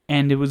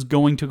 And it was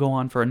going to go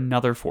on for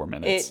another 4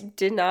 minutes. It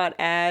did not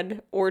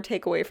add or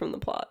take away from the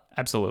plot.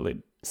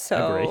 Absolutely.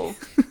 So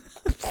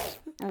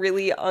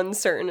really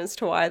uncertain as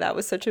to why that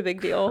was such a big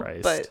deal.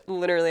 Christ. But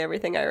literally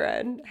everything I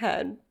read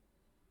had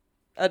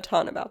a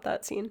ton about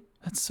that scene.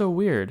 That's so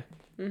weird.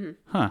 Mm-hmm.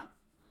 Huh.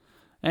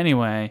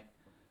 Anyway,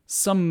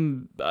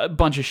 a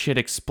bunch of shit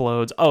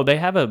explodes. Oh, they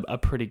have a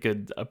pretty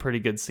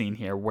good scene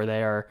here where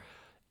they are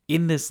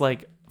in this,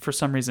 like, for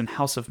some reason,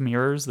 house of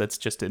mirrors that's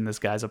just in this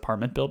guy's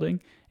apartment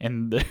building,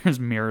 and there's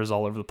mirrors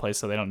all over the place,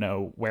 so they don't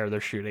know where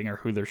they're shooting or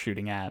who they're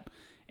shooting at,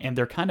 and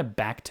they're kind of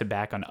back to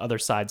back on other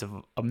sides of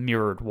a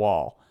mirrored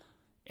wall,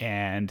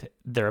 and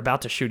they're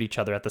about to shoot each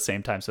other at the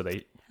same time, so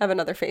they Have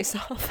another face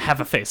off.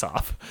 have a face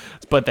off,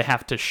 but they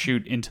have to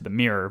shoot into the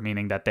mirror,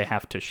 meaning that they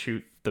have to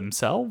shoot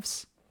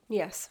themselves,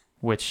 Yes.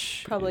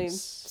 which Probably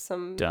is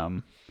some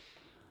dumb.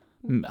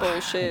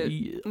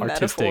 bullshit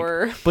Artistic,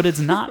 metaphor. but it's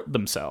not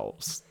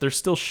themselves. They're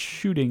still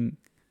shooting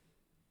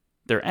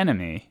their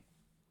enemy,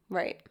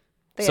 Right.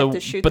 They So- have to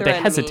shoot but their they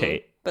enemy,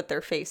 hesitate. but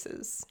their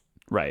faces.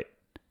 right?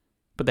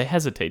 But they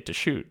hesitate to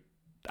shoot.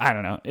 I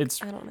don't know. I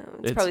don't know.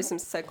 It's probably some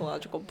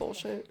psychological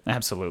bullshit.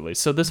 Absolutely.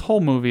 So this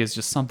whole movie is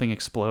just something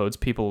explodes,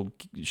 people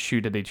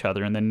shoot at each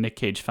other, and then Nick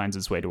Cage finds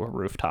his way to a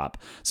rooftop.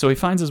 So he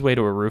finds his way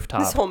to a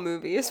rooftop. This whole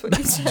movie is what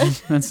you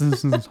said. That's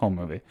this whole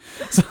movie.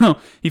 So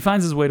he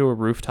finds his way to a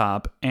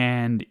rooftop,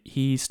 and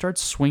he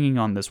starts swinging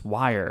on this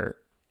wire,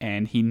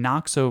 and he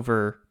knocks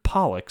over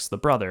Pollux, the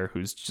brother,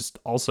 who's just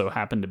also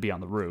happened to be on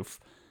the roof.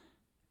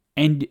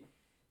 And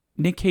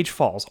Nick Cage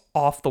falls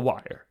off the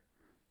wire.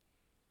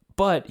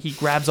 But he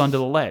grabs onto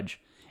the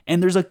ledge.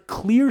 And there's a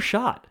clear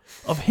shot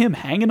of him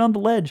hanging on the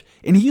ledge,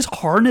 and he's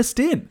harnessed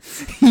in.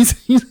 He's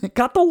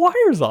got the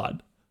wires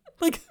on.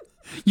 Like,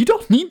 you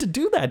don't need to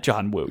do that,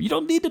 John Woo. You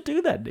don't need to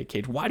do that, Nick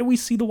Cage. Why do we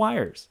see the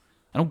wires?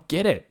 I don't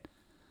get it.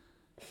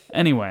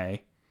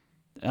 Anyway,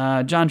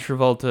 John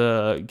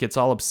Travolta gets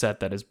all upset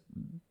that his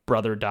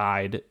brother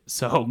died.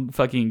 So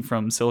fucking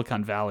from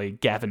Silicon Valley,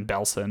 Gavin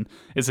Belson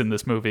is in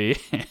this movie,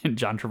 and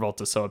John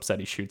Travolta's so upset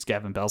he shoots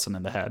Gavin Belson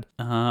in the head.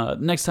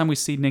 Next time we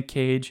see Nick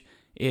Cage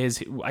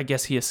is, I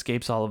guess he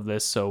escapes all of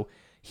this, so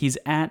he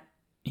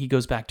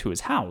goes back to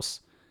his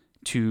house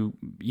to,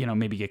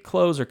 maybe get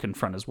clothes or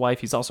confront his wife.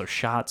 He's also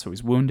shot, so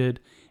he's wounded,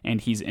 and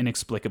he's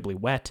inexplicably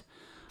wet.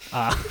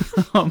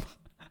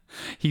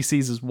 he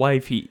sees his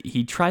wife.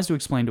 He tries to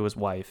explain to his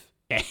wife,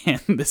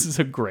 and this is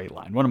a great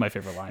line. One of my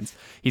favorite lines.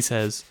 He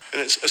says,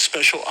 And a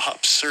special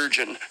ops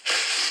surgeon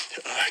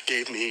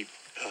gave me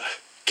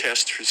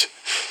Castor's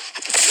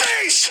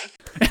face.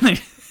 and then,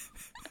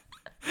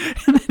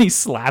 and then he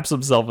slaps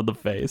himself in the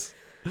face.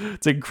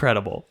 It's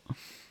incredible.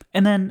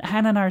 And then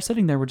Hannah and I are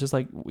sitting there. We're just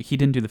like, he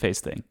didn't do the face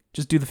thing.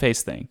 Just do the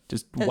face thing.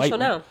 Just And she'll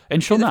know.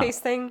 And she'll Do know. the face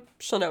thing,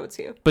 she'll know it's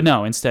you. But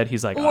no, instead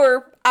he's like,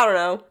 Or, I don't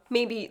know,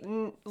 maybe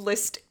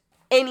list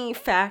any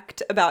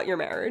fact about your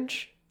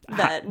marriage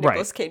that right.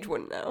 Nicolas Cage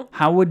wouldn't know.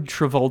 how would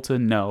Travolta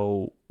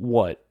know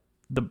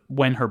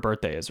when her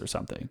birthday is or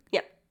something?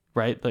 Yeah.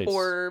 Right? Like,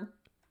 Or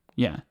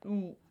yeah.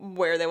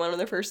 where they went on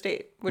their first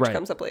date, which Right.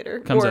 comes up later.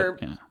 Comes or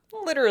up, yeah.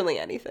 literally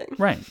anything.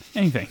 Right.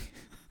 Anything.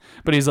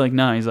 But he's like,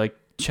 no, he's like,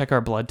 check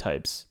our blood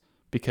types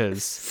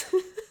because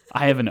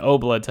I have an O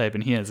blood type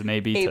and he has an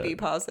AB AB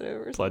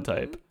positive or blood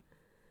something. type.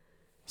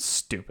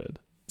 Stupid.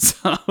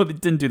 So they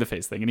didn't do the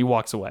face thing and he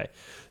walks away.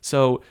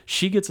 So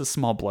she gets a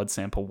small blood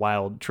sample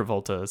while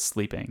Travolta is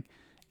sleeping.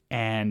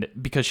 And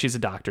because she's a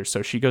doctor,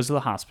 so she goes to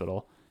the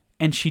hospital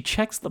and she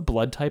checks the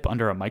blood type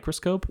under a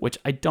microscope, which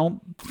I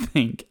don't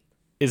think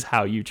is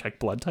how you check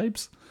blood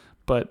types.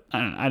 But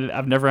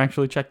I've never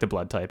actually checked a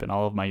blood type in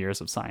all of my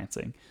years of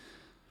sciencing.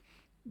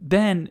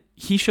 Then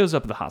he shows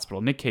up at the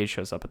hospital. Nick Cage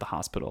shows up at the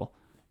hospital.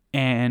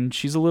 And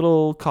she's a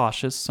little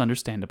cautious,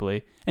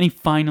 understandably. And he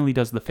finally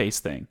does the face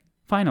thing.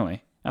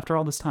 Finally. After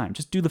all this time.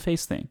 Just do the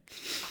face thing.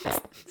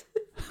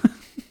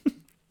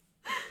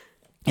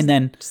 And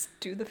then... Just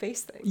do the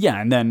face thing. Yeah,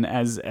 and then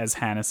as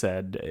Hannah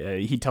said,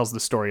 he tells the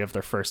story of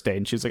their first date.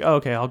 And she's like, oh,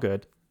 okay, all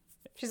good.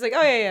 She's like,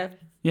 oh, yeah, yeah.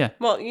 Yeah.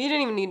 Well, you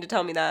didn't even need to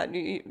tell me that.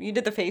 You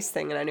did the face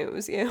thing and I knew it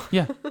was you.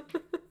 Yeah.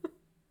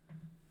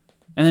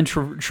 And then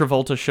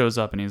Travolta shows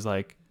up and he's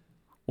like,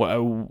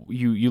 well,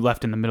 you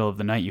left in the middle of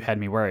the night. You had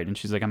me worried. And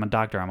she's like, I'm a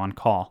doctor. I'm on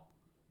call.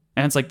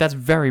 And it's like, that's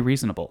very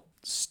reasonable.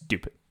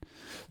 Stupid.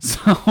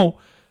 So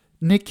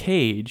Nick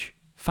Cage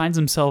finds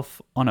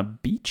himself on a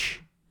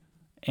beach.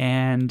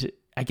 And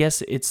I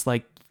guess it's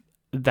like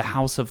the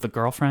house of the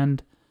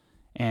girlfriend.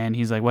 And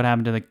he's like, what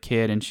happened to the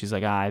kid? And she's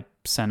like, I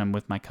sent him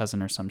with my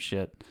cousin or some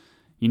shit.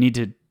 You need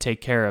to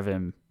take care of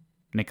him,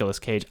 Nicolas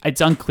Cage.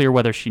 It's unclear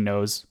whether she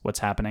knows what's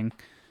happening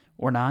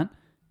or not.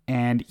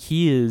 And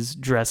he is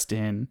dressed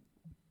in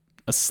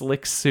a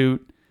slick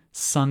suit,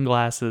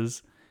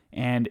 sunglasses,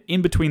 and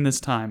in between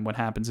this time, what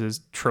happens is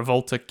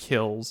Travolta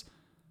kills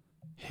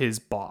his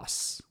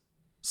boss.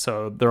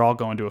 So they're all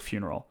going to a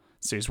funeral.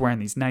 So he's wearing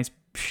these nice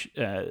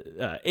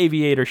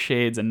aviator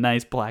shades, a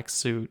nice black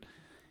suit,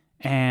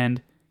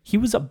 and he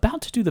was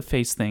about to do the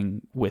face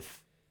thing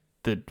with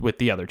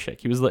the other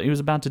chick. He was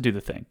about to do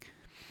the thing,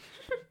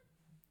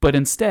 but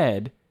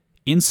instead,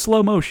 in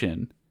slow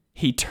motion,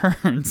 he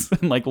turns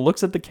and like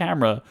looks at the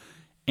camera,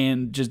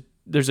 and just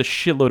there's a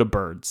shitload of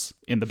birds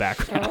in the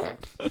background.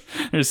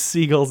 There's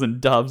seagulls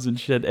and doves and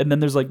shit, and then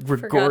there's like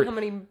Forgot how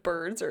many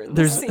birds are in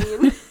the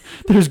scene.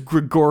 There's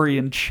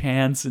Gregorian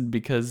chants, and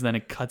because then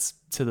it cuts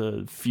to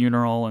the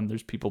funeral, and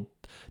there's people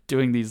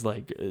doing these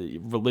like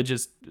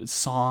religious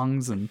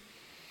songs, and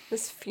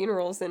This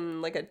funeral's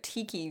in like a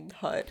tiki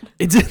hut.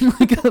 it's in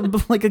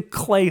like a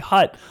clay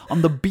hut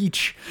on the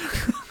beach.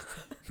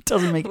 It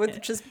doesn't make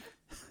With just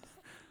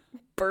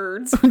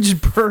birds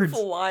just birds,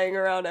 flying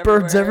around everywhere.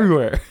 birds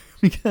everywhere.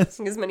 Because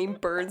As many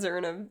birds are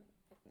in a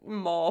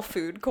mall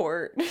food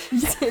court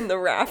in the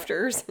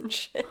rafters and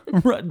shit.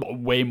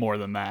 way more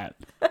than that.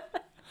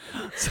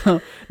 So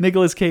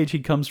Nicolas Cage, he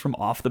comes from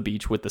off the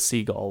beach with the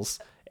seagulls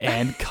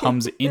and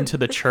comes into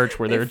the church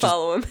where there are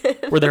Follow him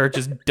in. where there are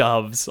just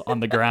doves on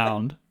the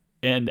ground.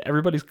 And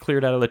everybody's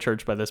cleared out of the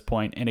church by this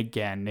point. And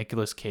again,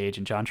 Nicolas Cage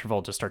and John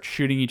Travolta start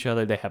shooting each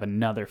other. They have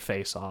another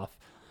face-off.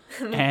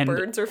 And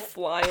Birds are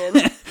flying.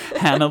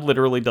 Hannah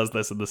literally does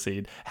this in the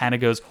scene. Hannah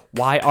goes,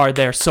 why are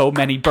there so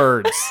many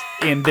birds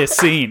in this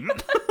scene?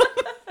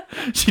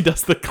 She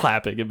does the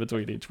clapping in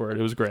between each word.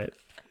 It was great.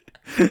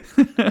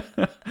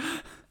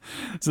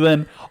 So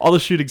then all the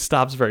shooting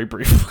stops very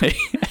briefly,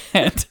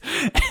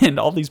 and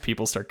all these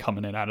people start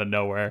coming in out of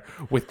nowhere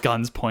with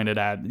guns pointed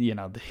at,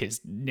 his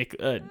Nick.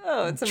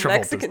 Oh, it's a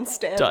Travolta's Mexican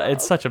standoff.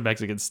 It's such a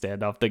Mexican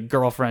standoff. The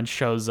girlfriend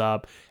shows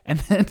up, and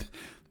then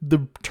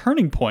the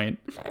turning point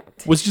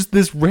was just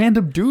this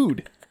random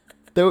dude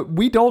that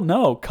we don't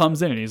know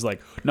comes in, and he's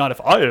like, "Not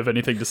if I have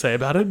anything to say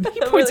about it." And he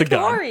points like, a gun.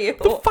 "Who are you?"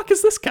 Who the fuck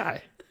is this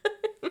guy?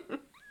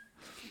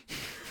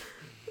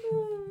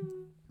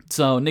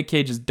 So Nick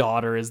Cage's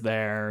daughter is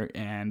there,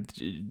 and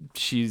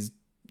she's,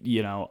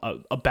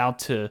 about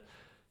to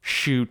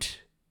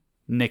shoot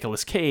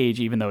Nicolas Cage,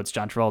 even though it's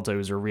John Travolta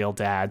who's her real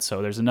dad.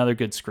 So there's another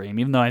good scream,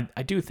 even though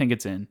I do think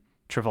it's in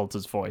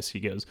Travolta's voice. He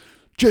goes,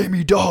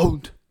 "Jamie,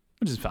 don't,"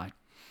 which is fine.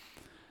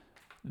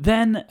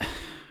 Then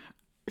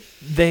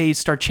they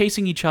start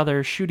chasing each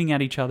other, shooting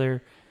at each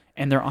other,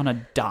 and they're on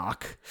a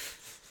dock.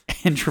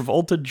 And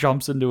Travolta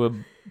jumps into a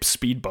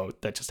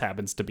speedboat that just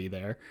happens to be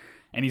there.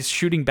 and he's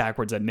shooting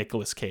backwards at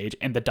Nicolas Cage,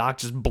 and the dock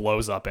just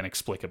blows up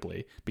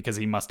inexplicably because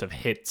he must have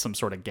hit some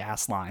sort of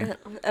gas line.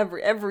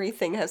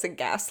 Everything has a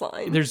gas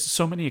line. There's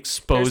so many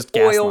exposed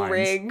There's gas oil lines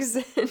rigs.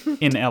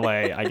 in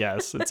LA, I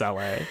guess. It's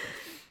LA.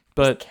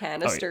 But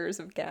Canisters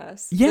of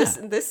gas. Yeah.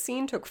 This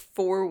scene took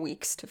 4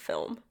 weeks to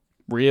film.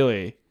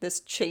 Really? This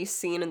chase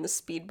scene in the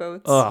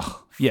speedboats.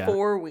 Ugh, yeah.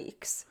 4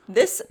 weeks.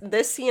 This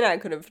scene I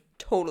could have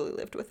totally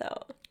lived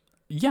without.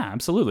 Yeah,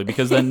 absolutely.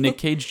 Because then Nick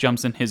Cage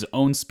jumps in his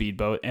own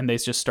speedboat and they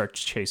just start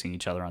chasing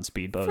each other on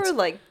speedboats. For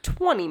like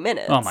 20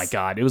 minutes. Oh my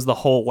god, it was the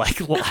whole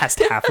like last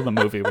half of the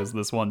movie was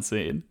this one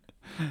scene.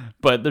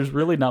 But there's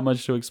really not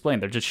much to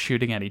explain. They're just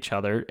shooting at each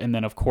other, and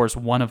then of course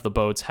one of the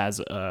boats has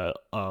a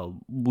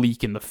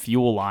leak in the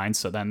fuel line,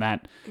 so then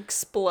that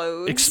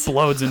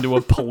explodes into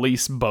a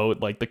police boat,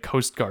 like the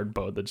Coast Guard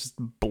boat that just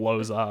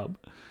blows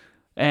up.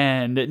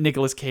 And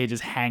Nicolas Cage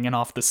is hanging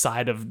off the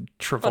side of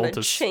Travolta's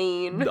on a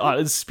chain.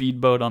 His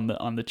speedboat on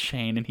the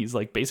chain, and he's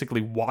like basically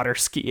water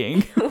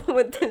skiing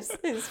with his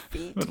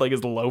feet. with like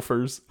his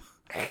loafers.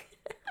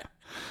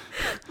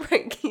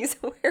 Right, he's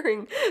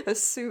wearing a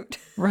suit.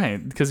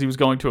 Right, because he was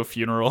going to a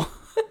funeral.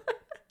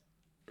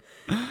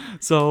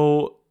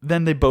 So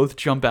then they both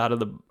jump out of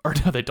the... Or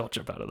no, they don't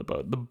jump out of the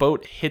boat. The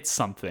boat hits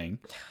something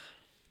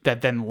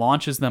that then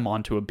launches them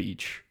onto a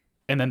beach.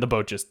 And then the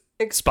boat just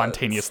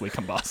spontaneously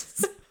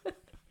combusts.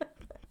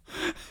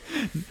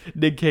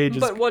 Nick Cage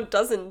is... But what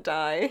doesn't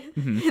die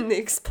in the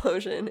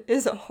explosion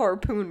is a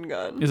harpoon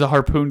gun. Is a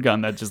harpoon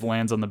gun that just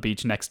lands on the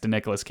beach next to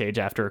Nicolas Cage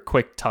after a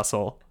quick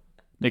tussle.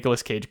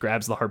 Nicolas Cage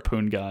grabs the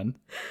harpoon gun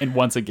and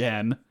once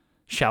again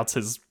shouts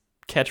his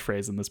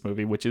catchphrase in this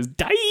movie, which is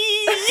 "Die!"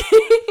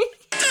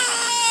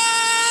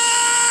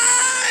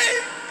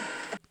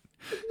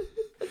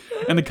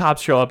 And the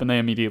cops show up and they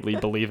immediately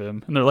believe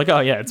him. And they're like,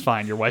 "Oh yeah, it's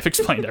fine. Your wife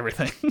explained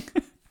everything."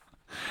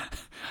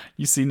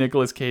 You see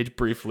Nicolas Cage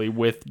briefly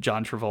with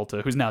John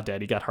Travolta, who's now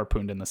dead. He got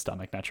harpooned in the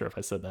stomach. Not sure if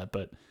I said that,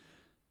 but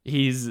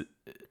he's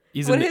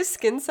Would his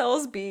skin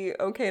cells be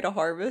okay to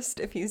harvest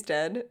if he's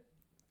dead?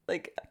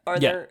 Like, are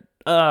there...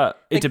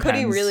 it depends. Could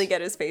he really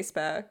get his face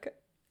back?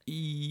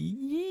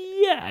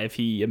 Yeah, if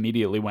he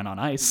immediately went on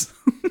ice.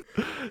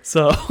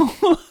 So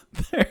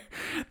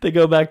they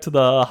go back to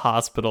the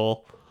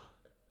hospital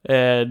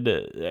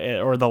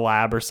or the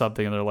lab or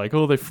something, and they're like,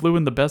 "Oh, they flew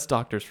in the best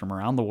doctors from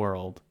around the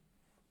world."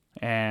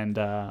 And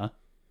the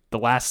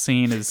last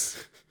scene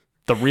is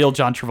the real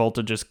John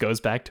Travolta just goes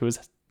back to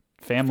his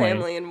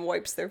family And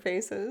wipes their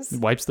faces.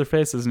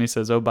 And he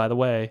says, "Oh, by the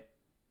way,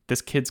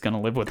 this kid's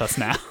gonna live with us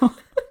now."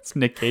 It's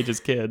Nick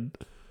Cage's kid.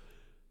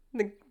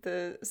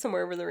 The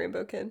Somewhere Over the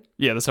Rainbow Kid.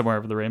 Yeah, the Somewhere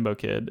Over the Rainbow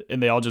Kid.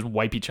 And they all just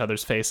wipe each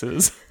other's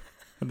faces.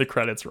 And the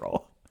credits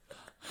roll.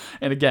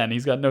 And again,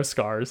 he's got no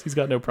scars. He's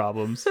got no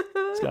problems.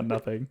 He's got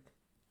nothing.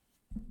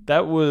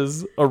 That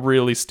was a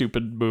really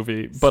stupid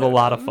movie, but a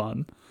lot of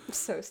fun.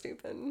 So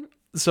stupid.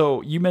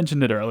 So you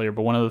mentioned it earlier,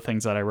 but one of the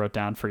things that I wrote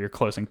down for your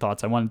closing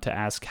thoughts, I wanted to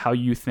ask how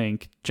you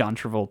think John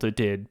Travolta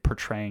did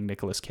portraying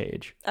Nicolas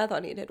Cage. I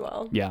thought he did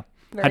well. Yeah.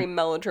 Very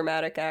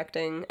melodramatic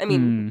acting. I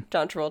mean,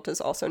 John Travolta is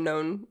also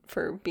known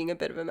for being a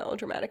bit of a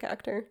melodramatic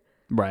actor.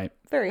 Right.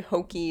 Very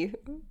hokey.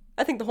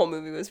 I think the whole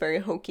movie was very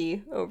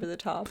hokey, over the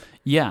top.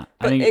 Yeah.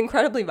 But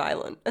incredibly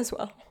violent as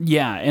well.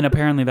 Yeah, and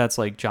apparently that's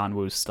like John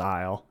Woo's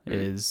style,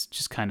 is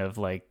just kind of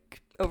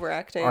like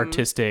overacting,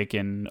 artistic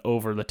and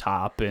over the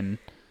top and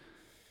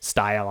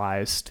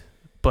stylized.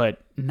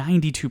 But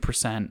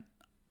 92%,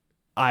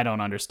 I don't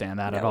understand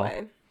that at all.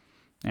 Way.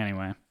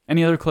 Anyway,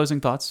 any other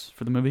closing thoughts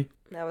for the movie?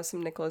 That was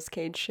some Nicolas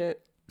Cage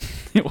shit.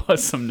 It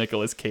was some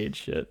Nicolas Cage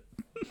shit.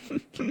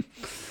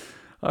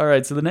 All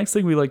right, so the next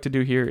thing we like to do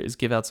here is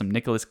give out some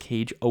Nicolas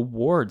Cage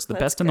awards, the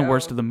best and the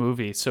worst of the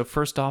movie. So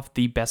first off,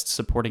 the best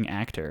supporting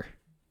actor.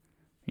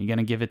 You're going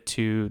to give it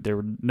to... There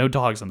were no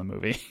dogs in the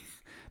movie.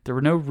 There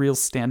were no real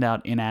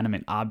standout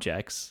inanimate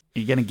objects.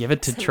 You're going to give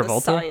it to Travolta?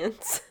 The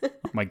science. Oh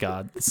my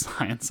god, the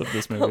science of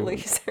this movie. The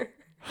laser.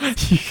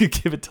 You could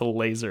give it to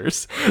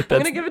lasers. I'm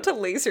going to give it to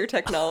laser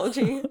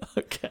technology.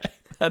 Okay.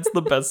 That's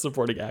the best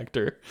supporting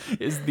actor,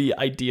 is the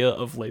idea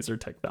of laser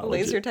technology.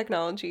 Laser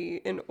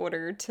technology in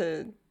order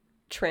to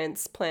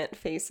transplant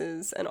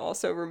faces and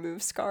also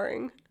remove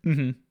scarring.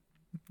 Mm-hmm.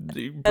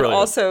 Brilliant. And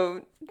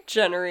also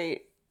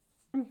generate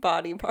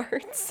body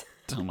parts.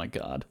 Oh my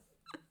god.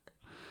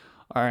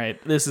 All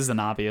right, this is an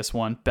obvious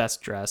one.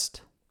 Best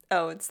dressed.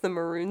 Oh, it's the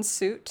maroon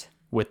suit.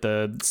 With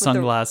the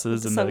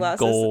sunglasses and the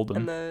gold.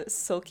 And the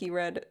silky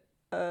red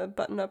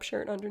button-up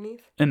shirt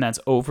underneath. And that's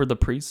over the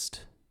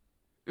priest?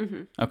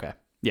 Mm-hmm. Okay.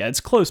 Yeah,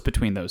 it's close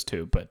between those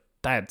two, but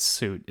that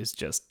suit is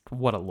just,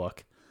 what a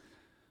look.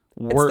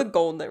 It's the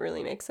gold that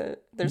really makes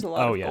it. There's a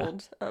lot of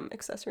gold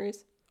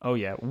accessories. Oh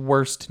yeah,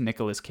 worst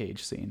Nicolas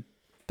Cage scene.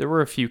 There were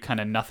a few kind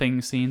of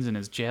nothing scenes in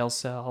his jail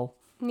cell.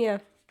 Yeah.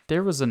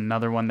 There was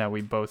another one that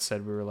we both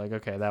said we were like,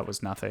 okay, that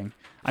was nothing.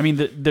 I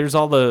mean, there's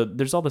all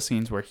the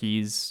scenes where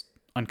he's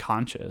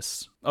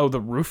unconscious. Oh,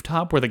 the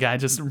rooftop where the guy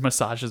just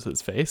massages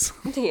his face.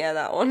 Yeah,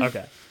 that one.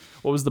 Okay.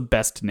 What was the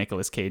best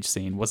Nicolas Cage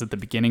scene? Was it the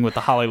beginning with the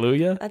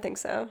Hallelujah? I think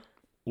so.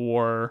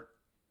 Or...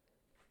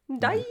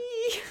 Die!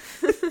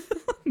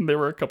 There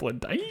were a couple of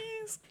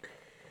dies.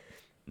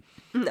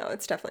 No,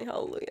 it's definitely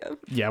Hallelujah.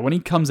 Yeah, when he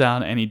comes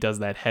out and he does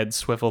that head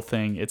swivel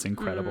thing, it's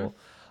incredible.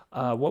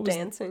 What was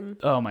Dancing.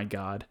 Oh my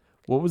god.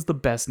 What was the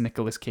best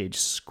Nicolas Cage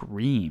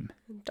scream?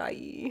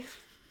 Die.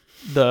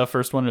 The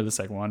first one or the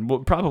second one? Well,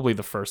 probably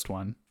the first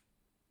one.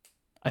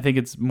 I think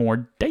it's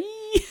more die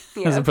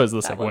as opposed to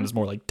the that second one is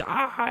more like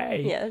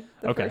die. Yeah,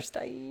 the Okay. first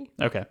die.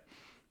 Okay.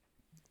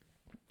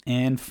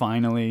 And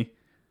finally,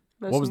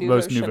 Most what was the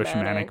most nouveau nouveau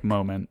shamanic shamanic.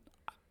 moment?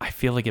 I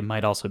feel like it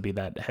might also be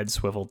that head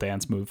swivel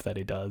dance move that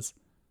he does.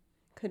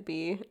 Could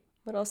be.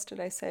 What else did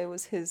I say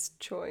was his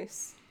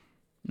choice?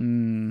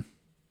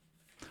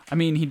 I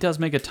mean, he does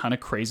make a ton of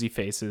crazy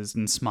faces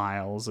and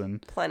smiles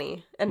and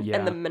Plenty. And Yeah.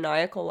 and the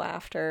maniacal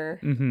laughter.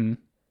 mhm.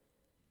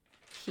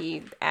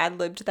 He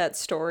ad-libbed that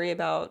story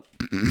about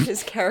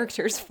his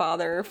character's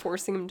father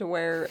forcing him to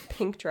wear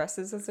pink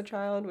dresses as a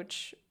child,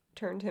 which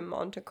turned him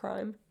on to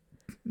crime.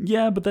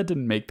 Yeah, but that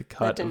didn't make the That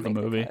cut didn't of the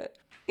make movie. cut.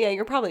 Yeah,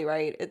 you're probably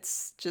right.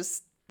 It's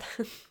just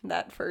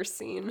that first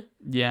scene.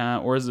 Yeah,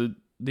 or is it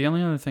the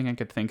only other thing I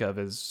could think of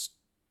is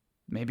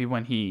maybe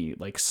when he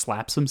like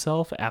slaps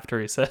himself after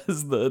he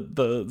says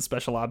the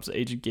special ops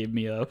agent gave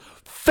me a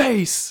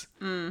face.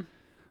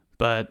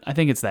 But I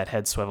think it's that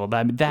head swivel.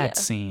 That Yeah,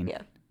 scene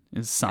yeah.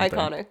 is something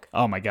Iconic.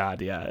 Oh my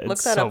god, yeah. It's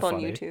Look that so up on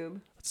funny.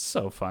 YouTube. It's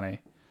so funny.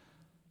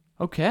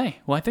 Okay,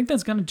 well I think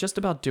that's gonna just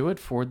about do it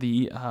for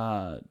the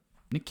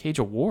Nick Cage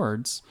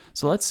Awards.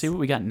 So let's see what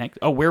we got next.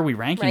 Oh, where are we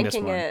ranking this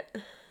Ranking one? it,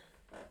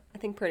 I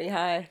think pretty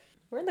high.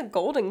 We're in the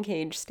Golden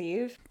Cage,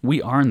 Steve.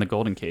 We are in the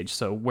Golden Cage.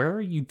 So where are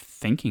you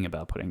thinking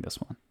about putting this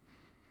one?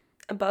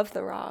 Above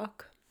The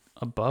Rock.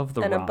 Above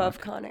the And Rock. above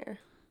Con Air.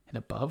 And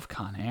above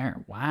Con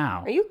Air.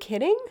 Wow. Are you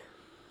kidding?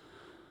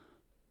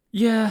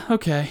 Yeah,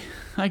 okay.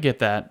 I get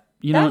that.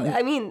 You That, know,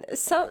 I mean,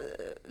 some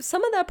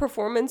of that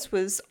performance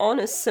was on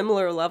a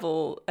similar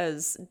level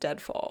as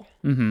Deadfall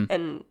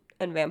and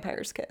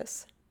Vampire's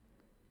Kiss.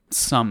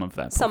 some of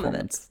that some of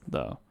performance,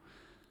 though.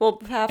 Well,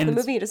 half And the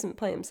it's- movie he doesn't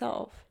play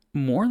himself.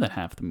 More than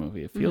half the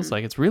movie. It Mm-hmm. feels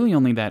like it's really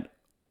only that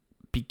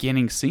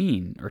beginning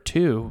scene or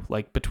two,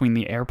 like between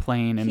the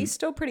airplane and He's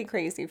still pretty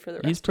crazy for the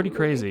rest. he's of pretty the movie.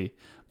 crazy.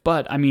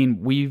 But I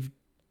mean,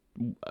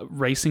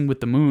 Racing with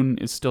the Moon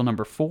is still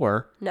number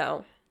 4.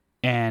 No,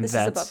 And this is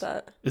that's above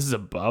that. This is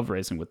above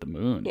Racing with the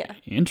Moon. Yeah.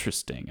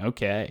 Interesting.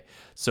 Okay.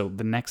 So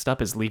the next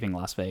up is Leaving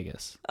Las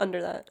Vegas.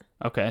 Under that.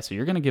 Okay, so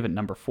you're gonna give it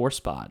number 4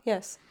 spot.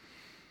 Yes.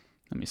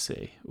 Let me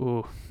see.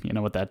 Ooh, you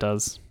know what that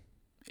does?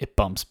 It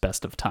bumps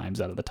Best of Times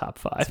out of the top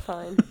 5.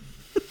 Fine.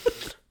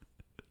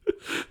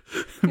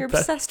 You're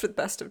obsessed with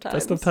Best of Times.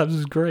 Best of Times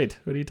is great.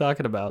 What are you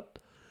talking about?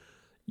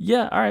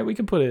 Yeah, all right, we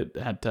can put it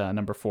at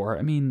number 4.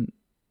 I mean,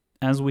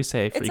 as we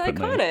say It's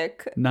frequently,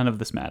 iconic. none of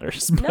this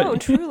matters. No,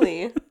 but-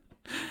 truly.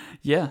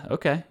 Yeah,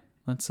 okay.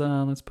 Let's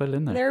put it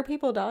in there. There are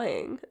people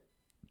dying.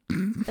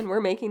 And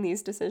we're making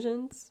these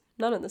decisions.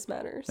 None of this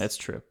matters. That's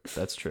true.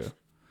 That's true.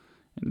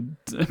 And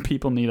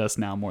people need us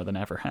now more than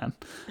ever, Han.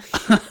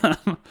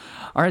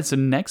 All right, so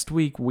next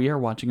week we are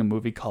watching a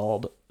movie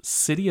called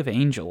City of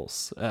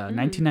Angels,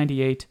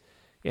 1998.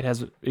 It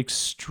has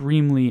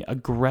extremely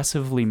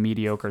aggressively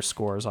mediocre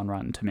scores on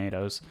Rotten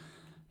Tomatoes.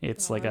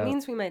 It's like That a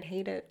means we might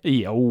hate it.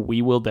 yeah, oh,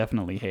 we will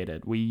definitely hate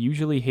it. We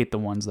usually hate the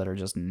ones that are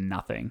just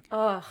nothing.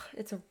 Ugh,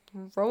 it's a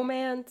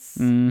romance.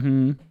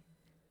 Mm-hmm.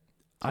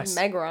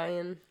 Meg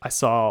Ryan. I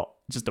saw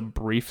just a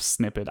brief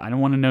snippet. I don't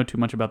want to know too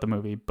much about the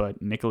movie,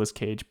 but Nicolas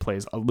Cage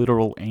plays a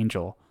literal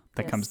angel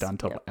that comes Yes, down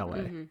to yep,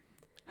 LA.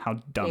 How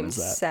dumb Named is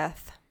that?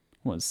 Seth.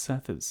 Well,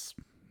 Seth is,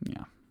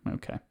 yeah,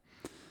 okay.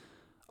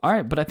 All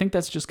right, but I think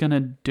that's just going to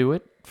do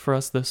it for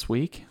us this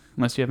week.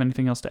 Unless you have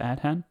anything else to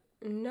add, Han?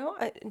 No,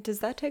 does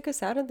that take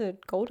us out of the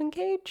Golden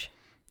Cage?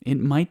 It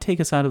might take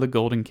us out of the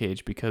Golden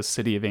Cage because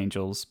City of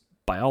Angels,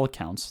 by all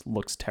accounts,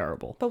 looks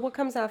terrible. But what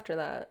comes after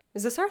that?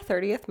 Is this our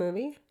 30th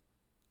movie?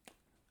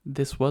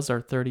 This was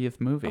our 30th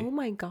movie. Oh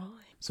my god.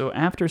 So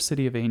after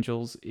City of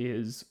Angels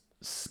is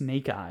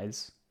Snake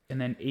Eyes, and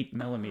then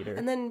 8mm.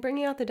 And then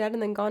Bringing Out the Dead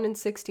and then Gone in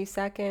 60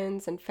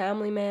 Seconds and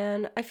Family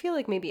Man. I feel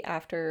like maybe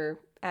after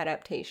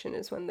Adaptation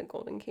is when the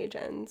Golden Cage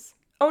ends.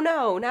 Oh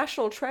no,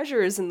 National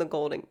Treasure is in the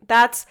Golden...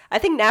 I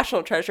think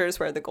National Treasure is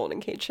where the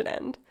Golden Cage should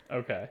end.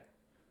 Okay.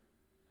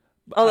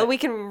 Although we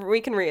can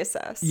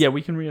reassess. Yeah,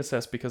 we can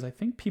reassess because I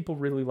think people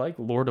really like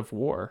Lord of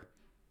War.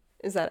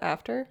 Is that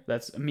after?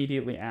 That's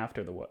immediately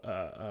after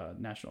the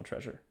National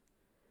Treasure.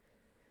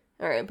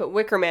 All right, but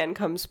Wicker Man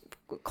comes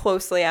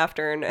closely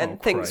after, and Oh,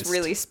 things Christ.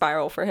 really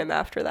spiral for him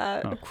after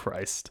that. Oh,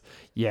 Christ.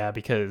 Yeah,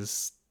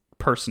 because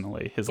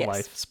personally, his Yes.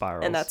 life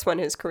spirals. And that's when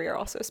his career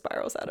also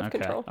spirals out of okay.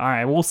 control. All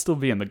right, we'll still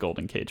be in the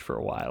Golden Cage for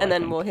a while. And I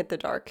then think. we'll hit the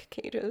dark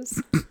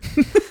cages.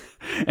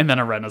 And then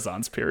a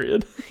Renaissance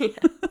period.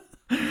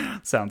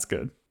 Sounds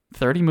good.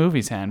 30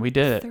 movies, Han. We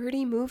did it.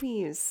 30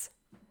 movies.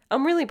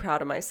 I'm really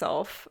proud of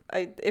myself.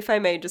 If I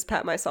may just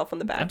pat myself on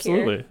the back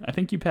Absolutely. here. I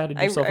think you patted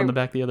yourself on the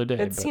back the other day.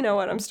 It's, but you know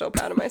what, I'm still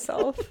proud of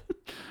myself.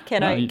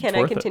 Can No, I it's can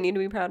I worth it. continue to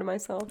be proud of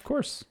myself? Of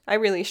course. I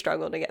really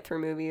struggle to get through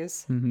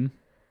movies. Mm-hmm.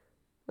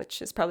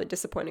 Which is probably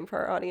disappointing for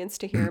our audience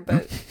to hear,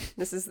 but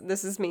this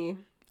is me.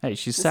 Hey,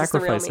 she's This is the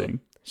real me. sacrificing.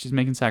 She's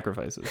making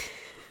sacrifices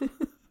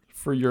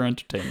for your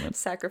entertainment.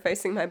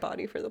 Sacrificing my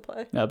body for the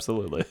play.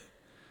 Absolutely.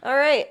 All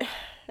right.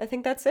 I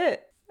think that's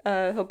it.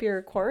 Hope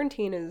your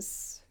quarantine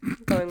is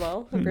going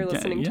well. Hope you're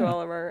listening to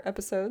all of our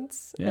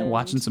episodes. Yeah, and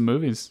watching some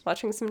movies.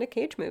 Watching some Nick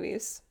Cage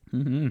movies.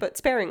 But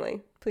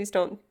sparingly. Please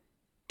don't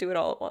do it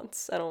all at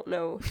once. I don't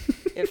know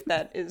if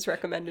that is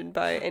recommended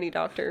by any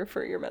doctor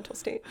for your mental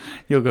state.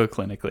 You'll go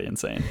clinically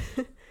insane.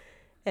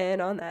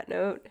 And on that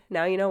note,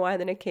 now you know why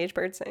the Nick Cage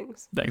bird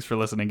sings. Thanks for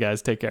listening,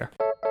 guys. Take care.